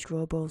from Lee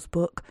Strobel's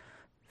book,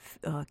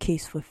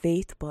 Case for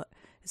Faith, but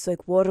it's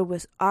like water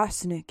with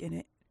arsenic in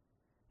it.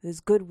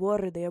 There's good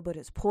water there, but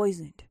it's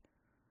poisoned.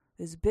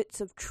 There's bits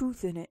of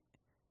truth in it,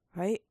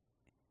 right?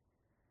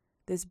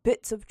 There's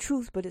bits of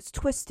truth, but it's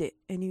twisted,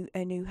 and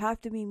you have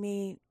to be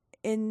made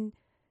in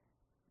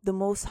the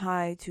Most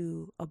High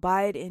to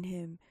abide in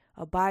Him,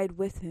 abide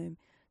with Him,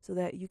 so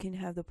that you can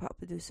have the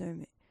proper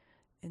discernment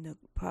and the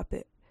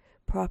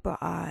proper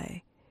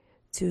eye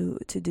to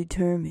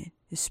determine,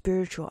 the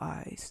spiritual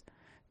eyes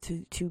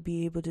to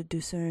be able to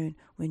discern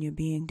when you're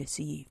being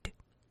deceived.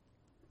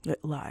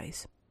 It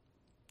lies.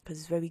 Because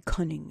it's very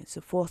cunning. It's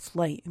a false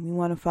light, and we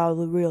want to follow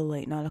the real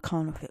light, not a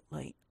counterfeit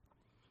light.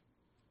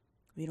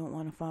 We don't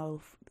want to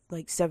follow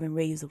like 7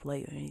 rays of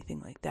light or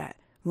anything like that.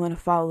 We want to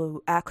follow the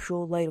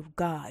actual light of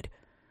God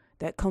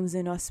that comes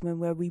in us when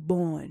we're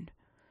reborn.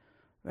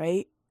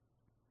 Right?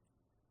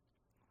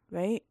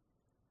 Right?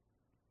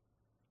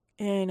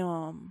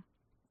 And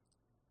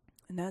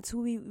that's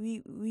who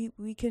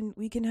we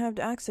can have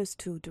access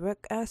to,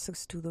 direct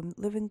access to, the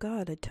living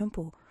God, a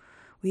temple.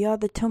 We are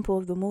the temple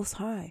of the Most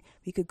High.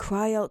 We could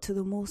cry out to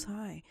the Most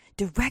High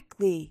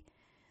directly.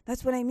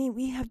 That's what I mean.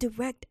 We have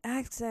direct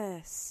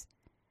access.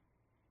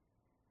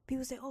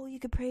 People say, oh, you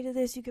could pray to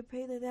this, you could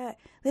pray to that.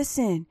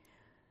 Listen,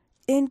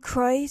 in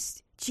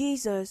Christ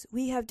Jesus,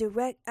 we have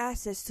direct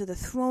access to the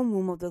throne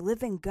room of the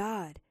living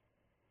God.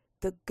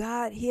 The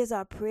God hears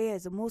our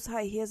prayers. The Most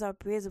High hears our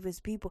prayers of His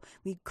people.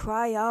 We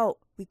cry out.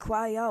 We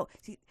cry out.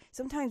 See,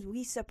 sometimes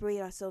we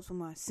separate ourselves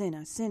from our sin.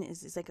 Our sin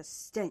is like a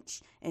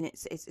stench, and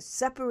it's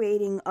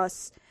separating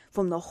us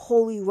from the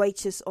holy,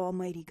 righteous,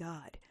 almighty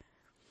God.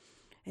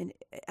 And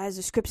as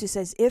the scripture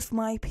says, if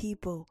my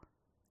people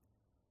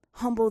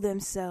humble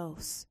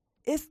themselves,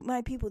 if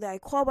my people that I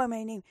call by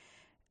my name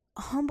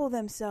humble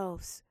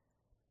themselves,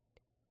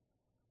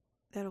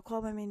 that'll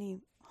call by my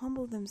name,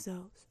 humble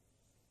themselves,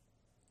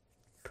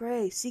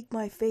 pray, seek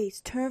my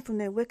face, turn from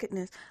their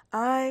wickedness,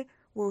 I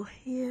will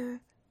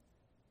hear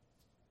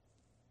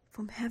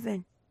from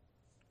heaven.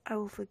 I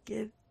will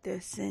forgive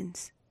their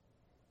sins,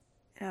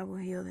 and I will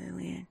heal their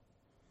land.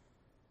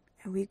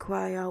 And we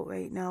cry out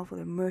right now for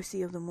the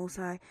mercy of the Most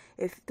High.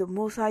 If the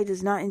Most High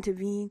does not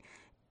intervene,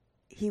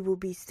 He will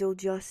be still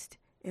just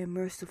and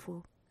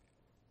merciful.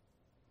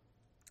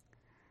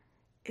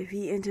 If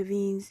He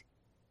intervenes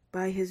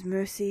by His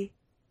mercy,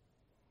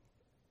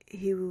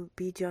 He will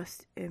be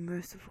just and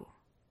merciful.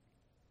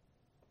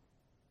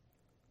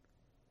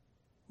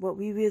 What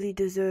we really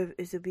deserve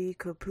is to be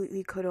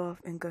completely cut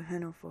off in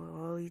Gehenna for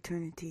all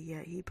eternity,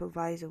 yet He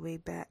provides a way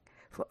back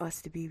for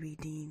us to be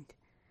redeemed.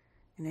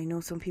 And I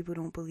know some people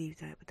don't believe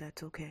that, but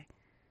that's okay.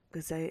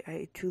 Because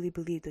I truly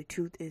believe the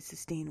truth is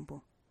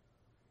sustainable.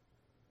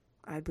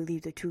 I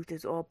believe the truth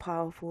is all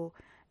powerful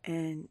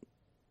and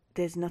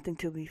there's nothing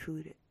to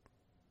refute it.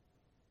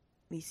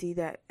 We see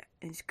that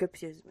in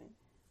scriptures when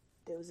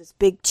there was this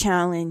big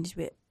challenge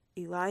with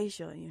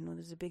Elijah.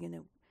 There's a big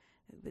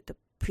with the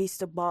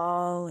priest of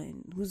Baal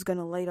and who's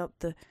gonna light up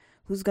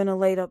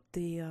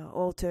the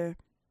altar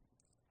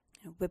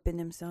and whipping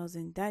themselves.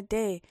 And that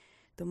day,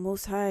 the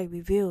Most High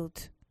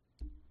revealed.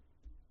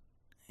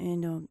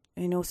 And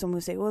I know someone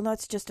will say, well,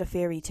 that's just a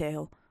fairy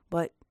tale.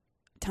 But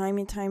time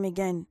and time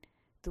again,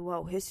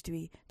 throughout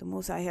history, the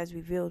Most High has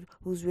revealed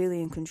who's really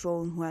in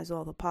control and who has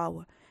all the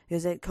power.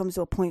 Because it comes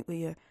to a point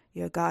where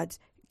your gods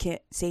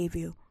can't save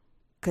you.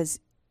 Because,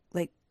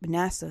 like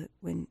Manasseh,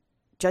 when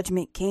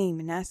judgment came,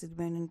 Manasseh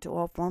went into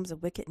all forms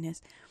of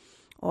wickedness,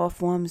 all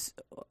forms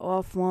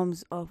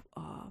of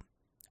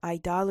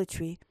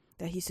idolatry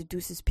that he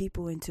seduces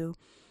people into,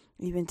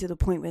 even to the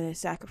point where they're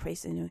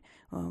sacrificing.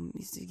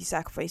 He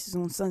sacrificed his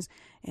own sons,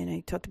 and I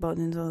talked about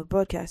it in the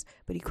broadcast.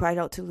 But he cried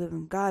out to the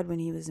living God when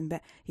he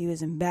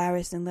was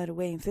embarrassed and led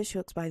away in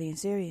fishhooks by the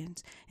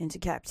Assyrians into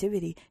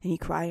captivity, and he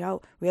cried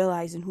out,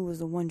 realizing who was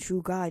the one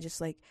true God. Just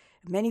like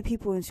many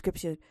people in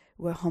Scripture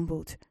were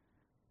humbled.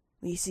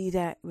 We see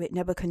that with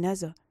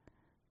Nebuchadnezzar.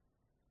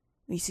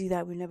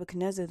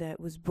 That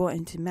was brought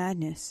into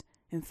madness,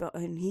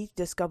 and he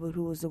discovered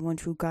who was the one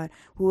true God.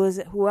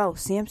 Who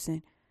else?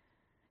 Samson.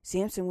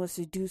 Samson was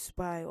seduced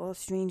by all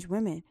strange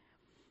women.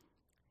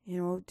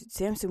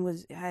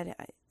 Samson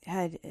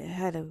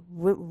had a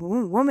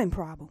woman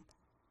problem.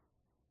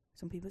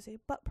 Some people say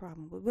butt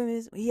problem, but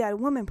he had a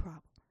woman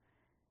problem,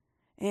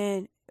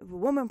 and a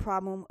woman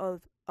problem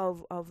of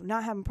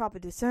not having proper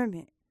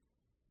discernment,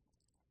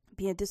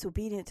 being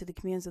disobedient to the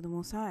commands of the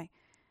Most High,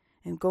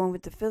 and going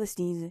with the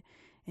Philistines.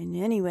 And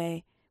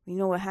anyway, we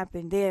know what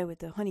happened there with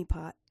the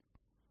honeypot,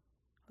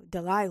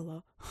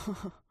 Delilah,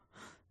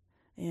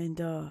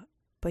 and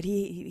but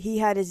he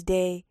had his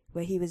day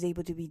where he was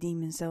able to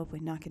redeem himself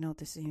with knocking out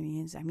the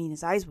Syrians. I mean,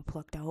 his eyes were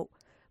plucked out,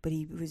 but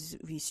his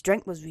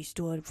strength was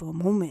restored for a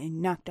moment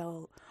and knocked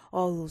out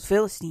all those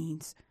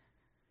Philistines.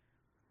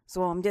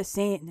 So I'm just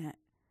saying that.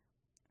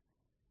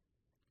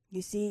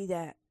 You see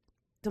that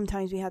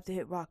sometimes we have to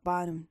hit rock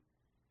bottom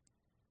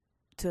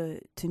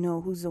to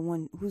know who's the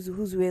one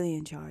who's really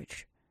in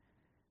charge.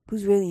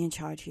 Who's really in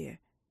charge here?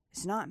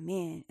 It's not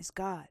man, it's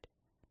God.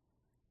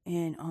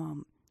 And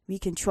we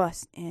can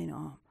trust and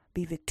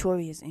be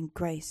victorious in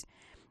grace.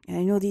 And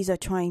I know these are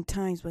trying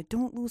times, but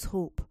don't lose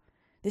hope.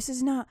 This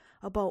is not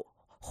about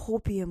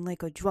hopium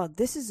like a drug.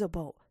 This is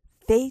about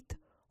faith,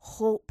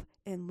 hope,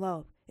 and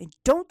love. And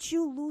don't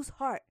you lose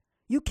heart.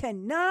 You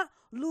cannot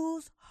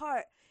lose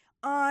heart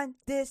on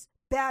this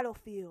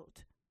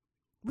battlefield.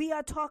 We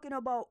are talking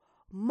about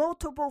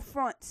multiple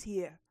fronts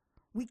here.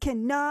 We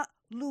cannot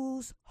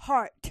lose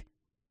heart.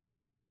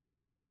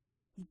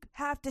 You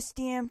have to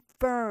stand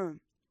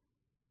firm.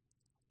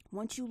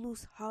 Once you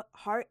lose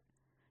heart,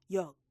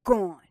 you're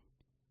gone.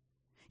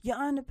 You're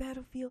on the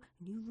battlefield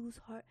and you lose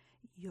heart,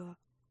 you're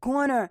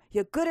goner.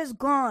 You're good as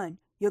gone.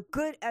 You're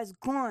good as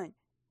gone.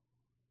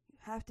 You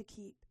have to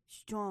keep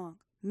strong,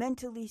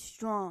 mentally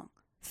strong,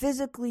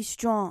 physically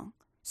strong,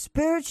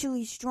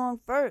 spiritually strong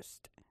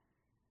first.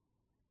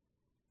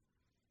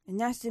 And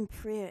that's in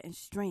prayer and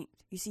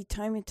strength. You see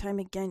time and time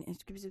again in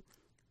Scripture,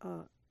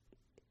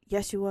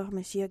 Yeshua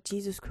HaMashiach,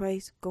 Jesus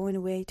Christ, going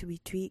away to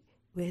retreat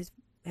with his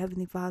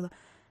Heavenly Father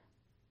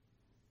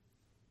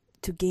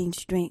to gain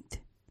strength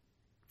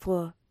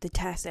for the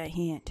task at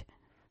hand,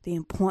 the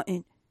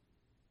important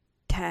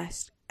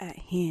task at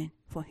hand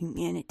for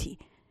humanity.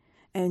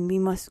 And we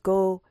must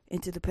go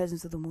into the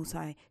presence of the Most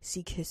High,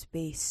 seek his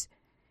face,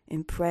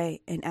 and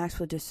pray and ask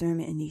for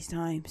discernment in these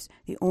times.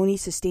 The only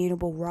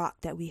sustainable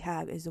rock that we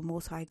have is the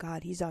Most High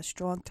God. He's our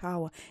strong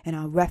tower and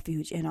our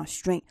refuge and our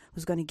strength.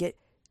 Who's going to get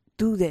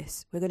through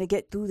this? We're going to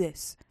get through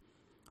this.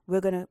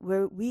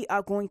 We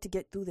are going to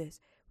get through this.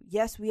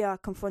 Yes, we are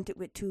confronted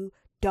with two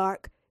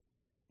dark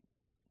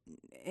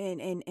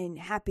and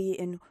happy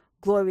and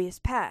glorious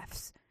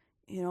paths.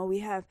 We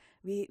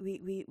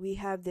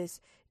have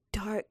this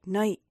dark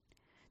night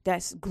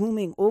that's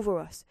glooming over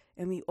us,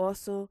 and we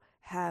also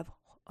have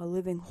a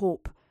living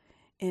hope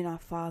in our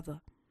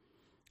Father.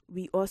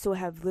 We also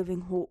have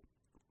living hope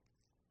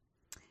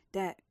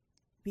that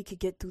we could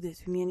get through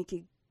this. Humanity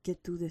could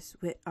get through this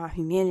with our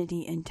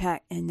humanity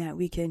intact, and that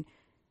we can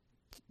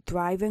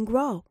thrive and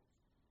grow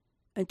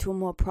into a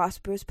more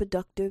prosperous,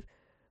 productive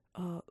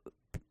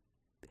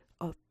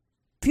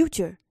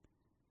future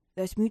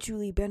that's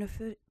mutually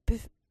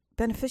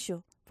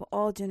beneficial for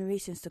all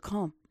generations to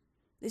come.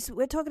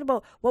 We're talking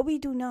about what we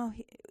do now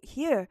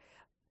here.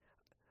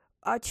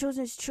 Our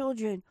children's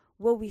children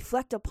will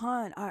reflect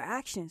upon our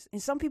actions.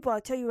 And some people, I'll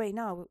tell you right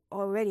now,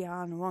 already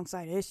are on the wrong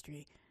side of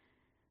history.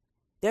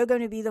 They're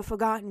going to be the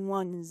forgotten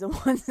ones,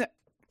 the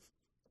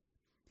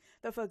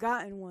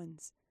forgotten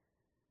ones.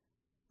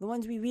 The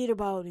ones we read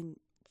about and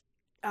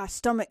our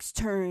stomachs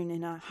turn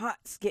and our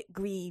hearts get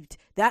grieved.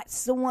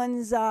 That's the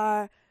ones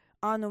are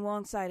on the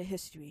wrong side of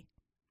history.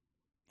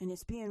 And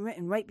it's being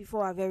written right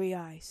before our very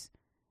eyes.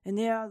 And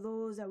there are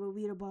those that we'll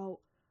read about,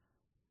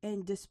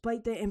 and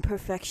despite their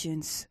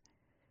imperfections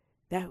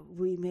that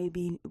we may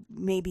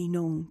be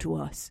known to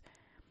us,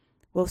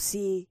 we'll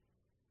see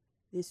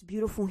this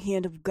beautiful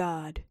hand of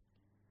God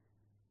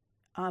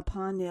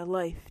upon their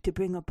life to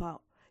bring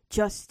about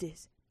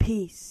justice,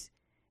 peace,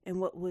 and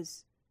what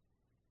was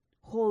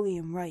holy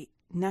and right.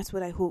 And that's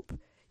what I hope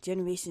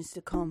generations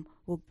to come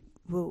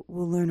will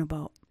learn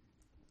about.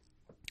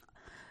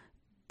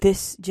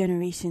 This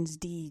generation's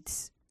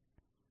deeds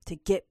to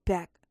get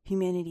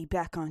humanity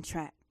back on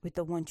track with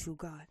the one true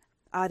God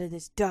out of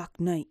this dark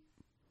night.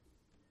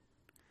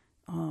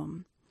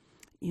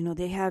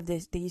 They had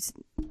this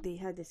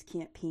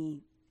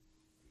campaign.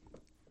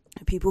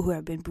 People who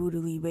have been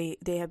brutally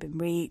raped, they have been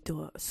raped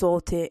or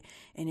assaulted,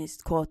 and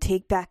it's called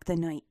Take Back the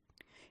Night.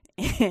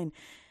 And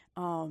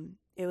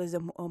it was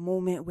a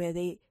moment where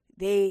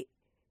they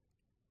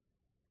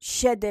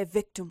shed their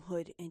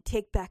victimhood and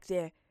take back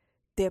their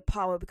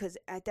power, because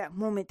at that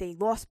moment they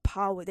lost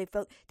power. They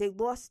felt they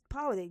lost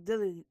power. They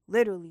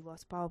literally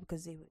lost power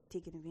because they were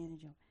taken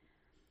advantage of.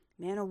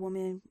 Man or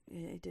woman,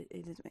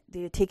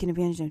 they are taken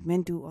advantage of.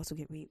 Men do also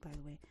get raped, by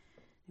the way.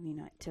 I may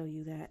not tell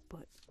you that,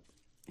 but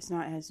it's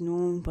not as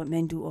known, but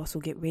men do also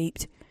get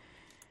raped.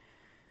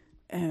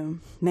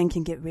 Men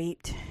can get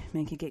raped.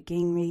 Men can get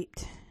gang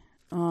raped.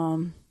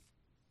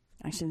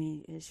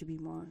 Actually, it should be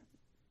more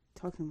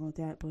talking about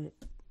that, but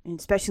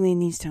especially in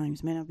these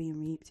times, men are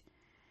being raped.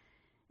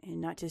 And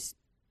not just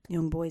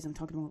young boys, I'm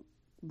talking about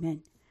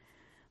men.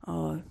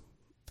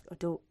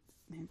 Adult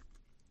men.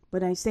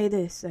 But I say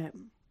this,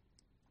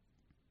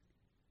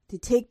 to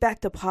take back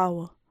the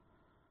power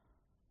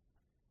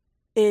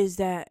is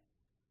that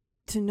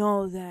to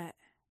know that,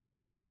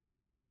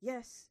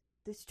 yes,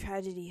 this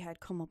tragedy had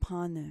come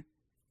upon them,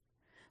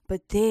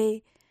 but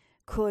they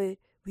could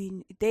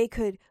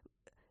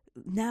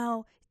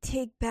now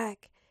take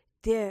back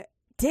their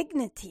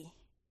dignity.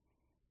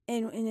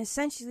 And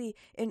essentially,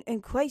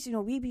 in Christ,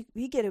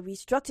 we get a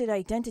restructured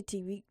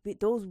identity.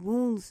 Those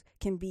wounds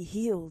can be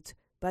healed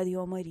by the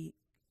Almighty.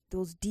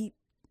 Those deep,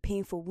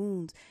 painful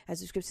wounds, as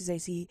the scripture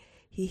says, He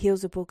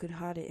heals the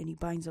brokenhearted and He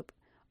binds up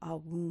our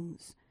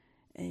wounds.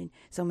 And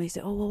somebody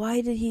said, "Oh, well, why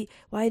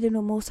did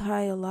the Most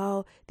High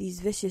allow these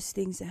vicious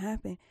things to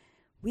happen?"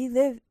 We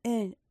live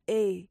in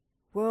a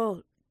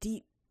world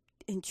deep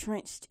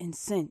entrenched in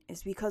sin.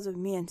 It's because of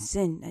man's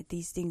sin that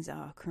these things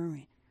are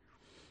occurring.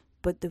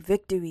 But the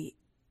victory.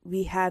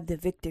 We have the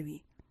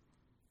victory.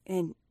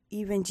 And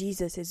even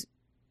Jesus is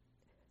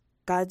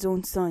God's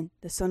own Son,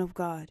 the Son of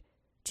God,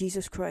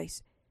 Jesus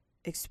Christ,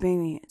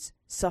 experienced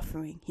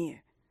suffering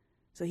here.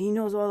 So He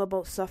knows all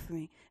about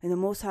suffering. And the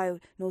Most High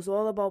knows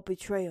all about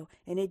betrayal.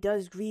 And it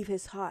does grieve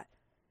His heart.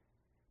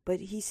 But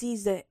He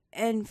sees the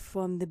end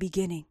from the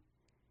beginning.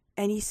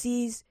 And He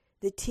sees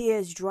the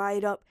tears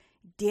dried up,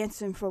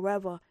 dancing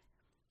forever.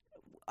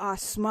 Our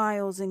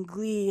smiles and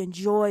glee and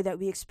joy that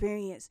we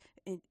experience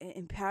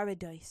in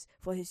paradise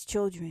for His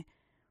children.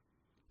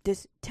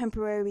 This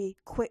temporary,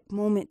 quick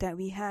moment that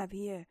we have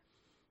here.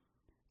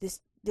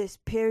 This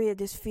period,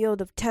 this field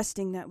of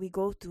testing that we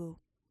go through.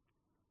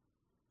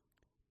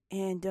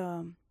 And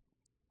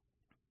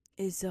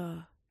is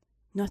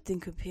nothing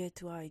compared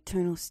to our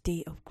eternal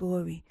state of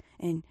glory.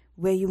 And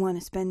where you want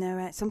to spend that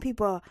at. Some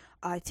people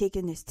are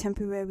taking this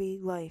temporary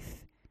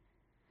life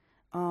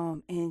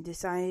and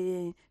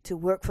deciding to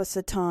work for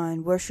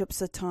Satan, worship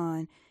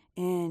Satan,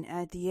 and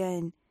at the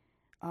end,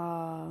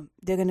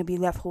 they're going to be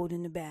left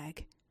holding the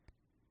bag.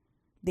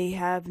 They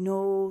have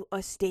no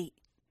estate.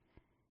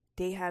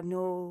 They have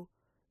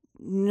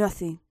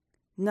nothing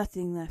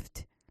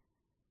left.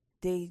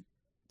 They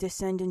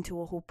descend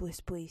into a hopeless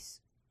place.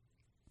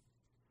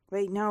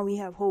 Right now we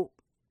have hope.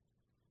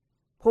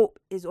 Hope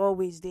is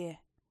always there.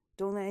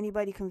 Don't let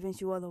anybody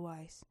convince you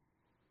otherwise.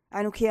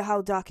 I don't care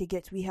how dark it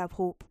gets, we have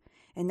hope.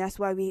 And that's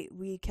why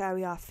we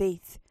carry our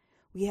faith.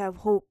 We have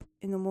hope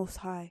in the Most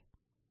High.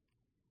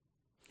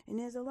 And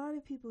there's a lot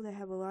of people that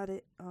have a lot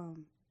of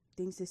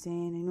things to say.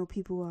 And I know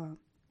people are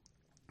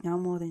now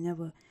more than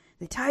ever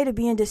They're tired of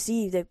being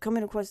deceived. They're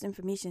coming across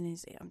information and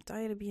say, I'm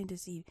tired of being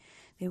deceived.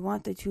 They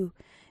want the truth.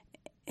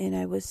 And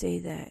I would say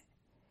that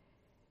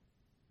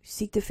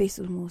seek the face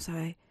of the Most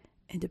High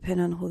and depend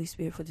on the Holy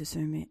Spirit for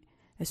discernment,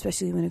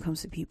 especially when it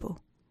comes to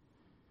people.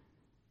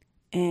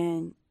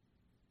 And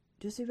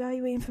just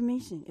evaluate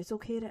information. It's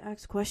okay to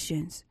ask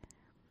questions.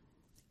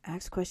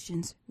 Ask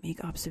questions,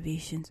 make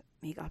observations,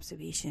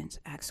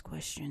 ask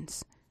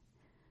questions.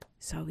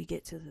 That's how we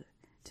get to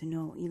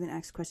know. Even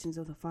ask questions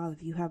of the Father.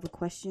 If you have a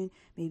question,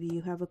 maybe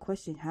you have a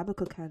question.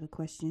 Habakkuk had a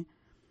question.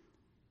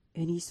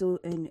 And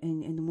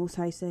and the Most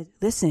High said,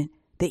 listen,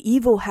 the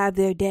evil have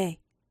their day.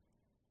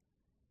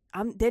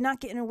 They're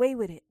not getting away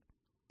with it.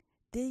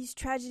 These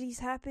tragedies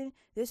happen.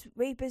 This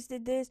rapist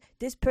did this.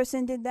 This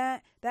person did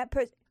that. That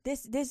person,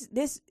 this,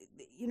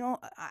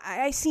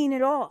 I seen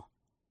it all.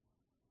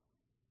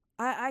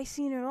 I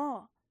seen it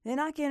all. They're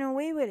not getting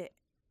away with it.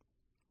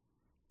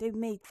 They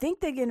may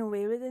think they're getting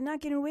away with it. They're not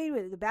getting away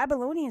with it. The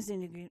Babylonians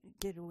didn't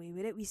get away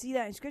with it. We see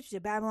that in Scripture.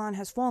 Babylon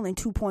has fallen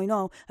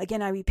 2.0.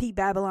 Again, I repeat,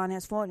 Babylon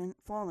has fallen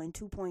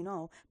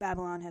 2.0.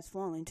 Babylon has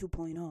fallen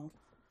 2.0.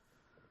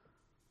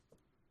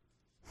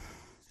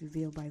 It's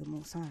revealed by the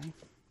Most High.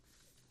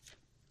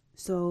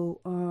 So,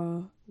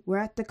 we're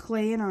at the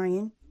clay and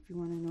iron, if you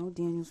want to know,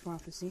 Daniel's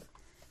prophecy.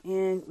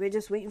 And we're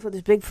just waiting for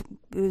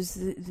this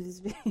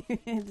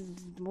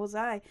Most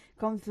High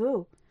come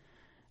through.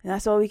 And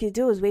that's all we can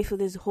do is wait for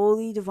this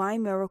holy,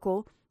 divine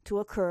miracle to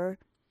occur.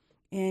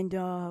 And,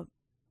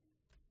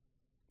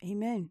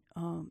 amen.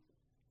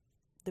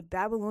 The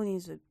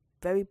Babylonians are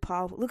very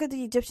powerful. Look at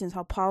the Egyptians,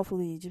 how powerful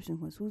the Egyptians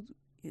was.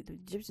 The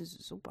Egyptians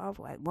were so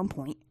powerful at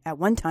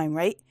one time,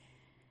 right?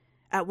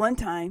 At one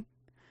time,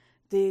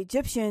 the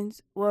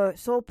Egyptians were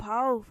so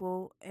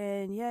powerful,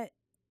 and yet,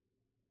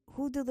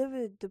 who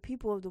delivered the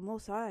people of the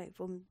Most High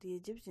from the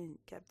Egyptian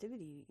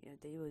captivity?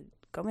 They were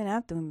coming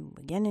after them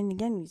again and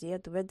again. We see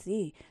at the Red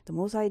Sea, the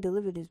Most High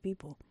delivered his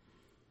people.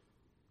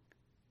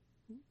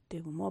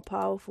 They were more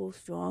powerful,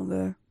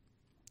 stronger,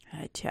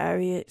 had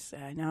chariots,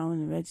 are now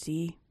in the Red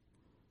Sea,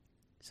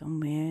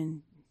 somewhere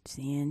in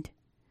sand.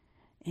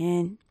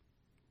 And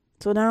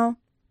so now,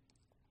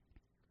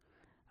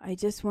 I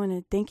just want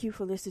to thank you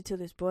for listening to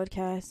this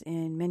broadcast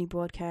and many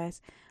broadcasts.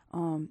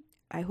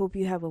 I hope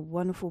you have a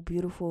wonderful,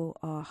 beautiful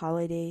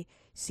holiday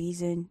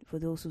season for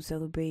those who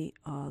celebrate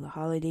the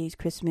holidays,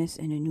 Christmas,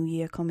 and the New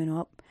Year coming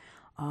up.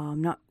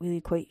 I'm not really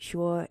quite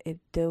sure if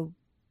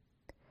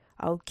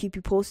I'll keep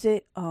you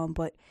posted,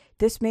 but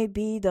this may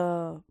be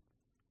the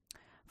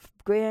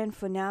grand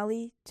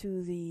finale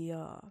to the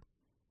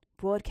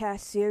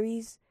broadcast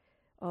series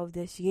of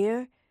this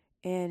year.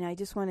 And I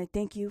just want to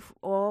thank you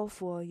all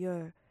for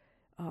your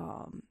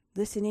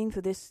listening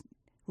for this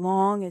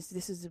long, as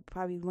this is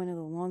probably one of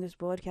the longest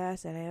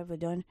broadcasts that I ever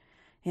done,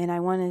 and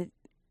I want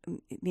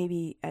to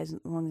maybe as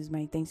long as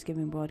my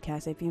Thanksgiving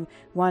broadcast. If you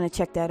want to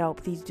check that out,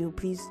 please do.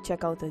 Please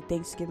check out the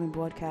Thanksgiving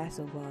broadcast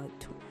of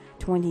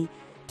 2019.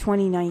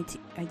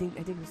 I think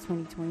it was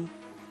 2020.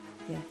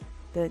 Yeah,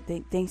 the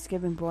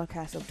Thanksgiving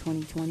broadcast of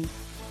 2020.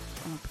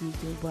 Please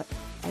do. But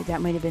that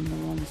might have been the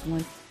longest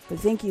one. But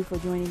thank you for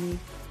joining me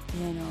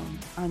and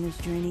on this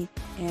journey.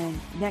 And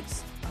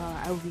next,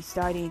 I will be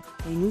starting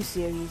a new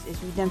series.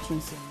 It's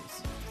Redemption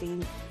series.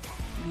 Same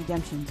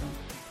Redemption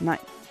Zone.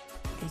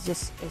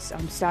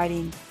 I'm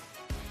starting.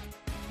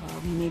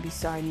 We may be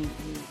starting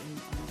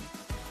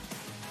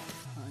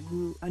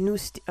a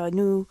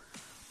new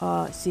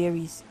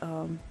series.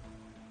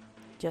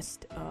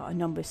 Just a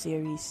number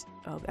series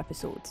of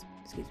episodes.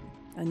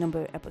 A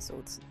number of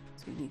episodes.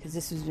 Because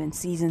this has been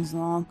seasons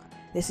long.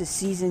 This is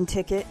season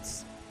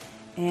tickets.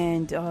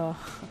 And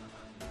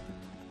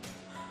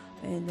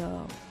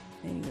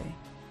anyway,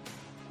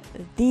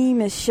 the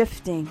theme is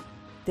shifting.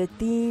 The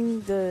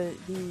theme, the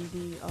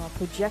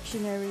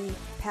projectionary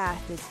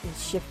path is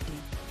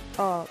shifting.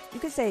 You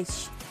could say,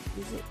 it's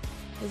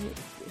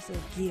a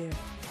gear.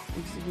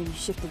 When you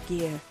shift a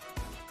gear,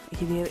 it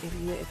can be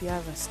if you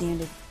have a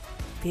standard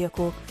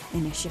vehicle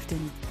and you're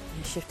shifting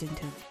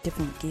to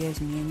different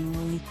gears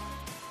manually,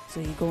 so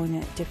you're going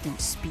at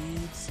different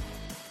speeds.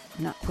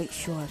 I'm not quite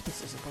sure if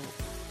this is about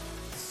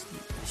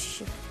a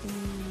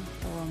shifting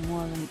or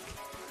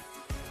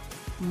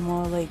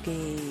more like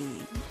a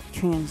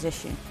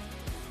transition,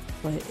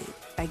 but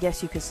I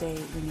guess you could say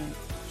when you're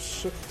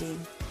shifting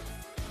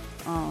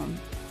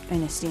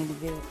in a standard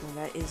vehicle,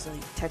 that is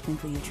like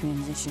technically a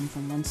transition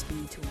from one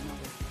speed to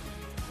another.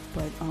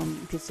 But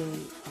you could say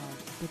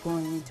you're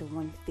going into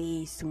one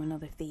phase to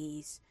another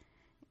phase,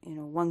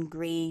 one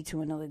grade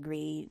to another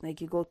grade. Like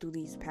you go through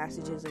these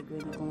passages, like when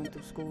you're going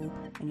through school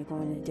and you're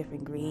going to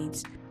different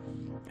grades,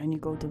 and you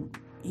go to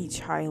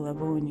each high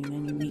level, and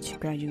then you reach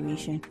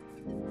graduation.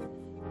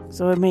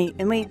 So it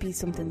may be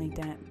something like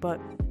that. But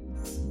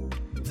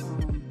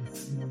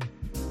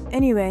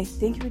anyway,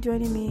 thank you for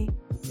joining me.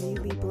 May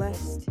you be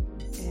blessed,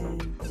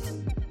 and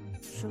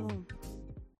shalom.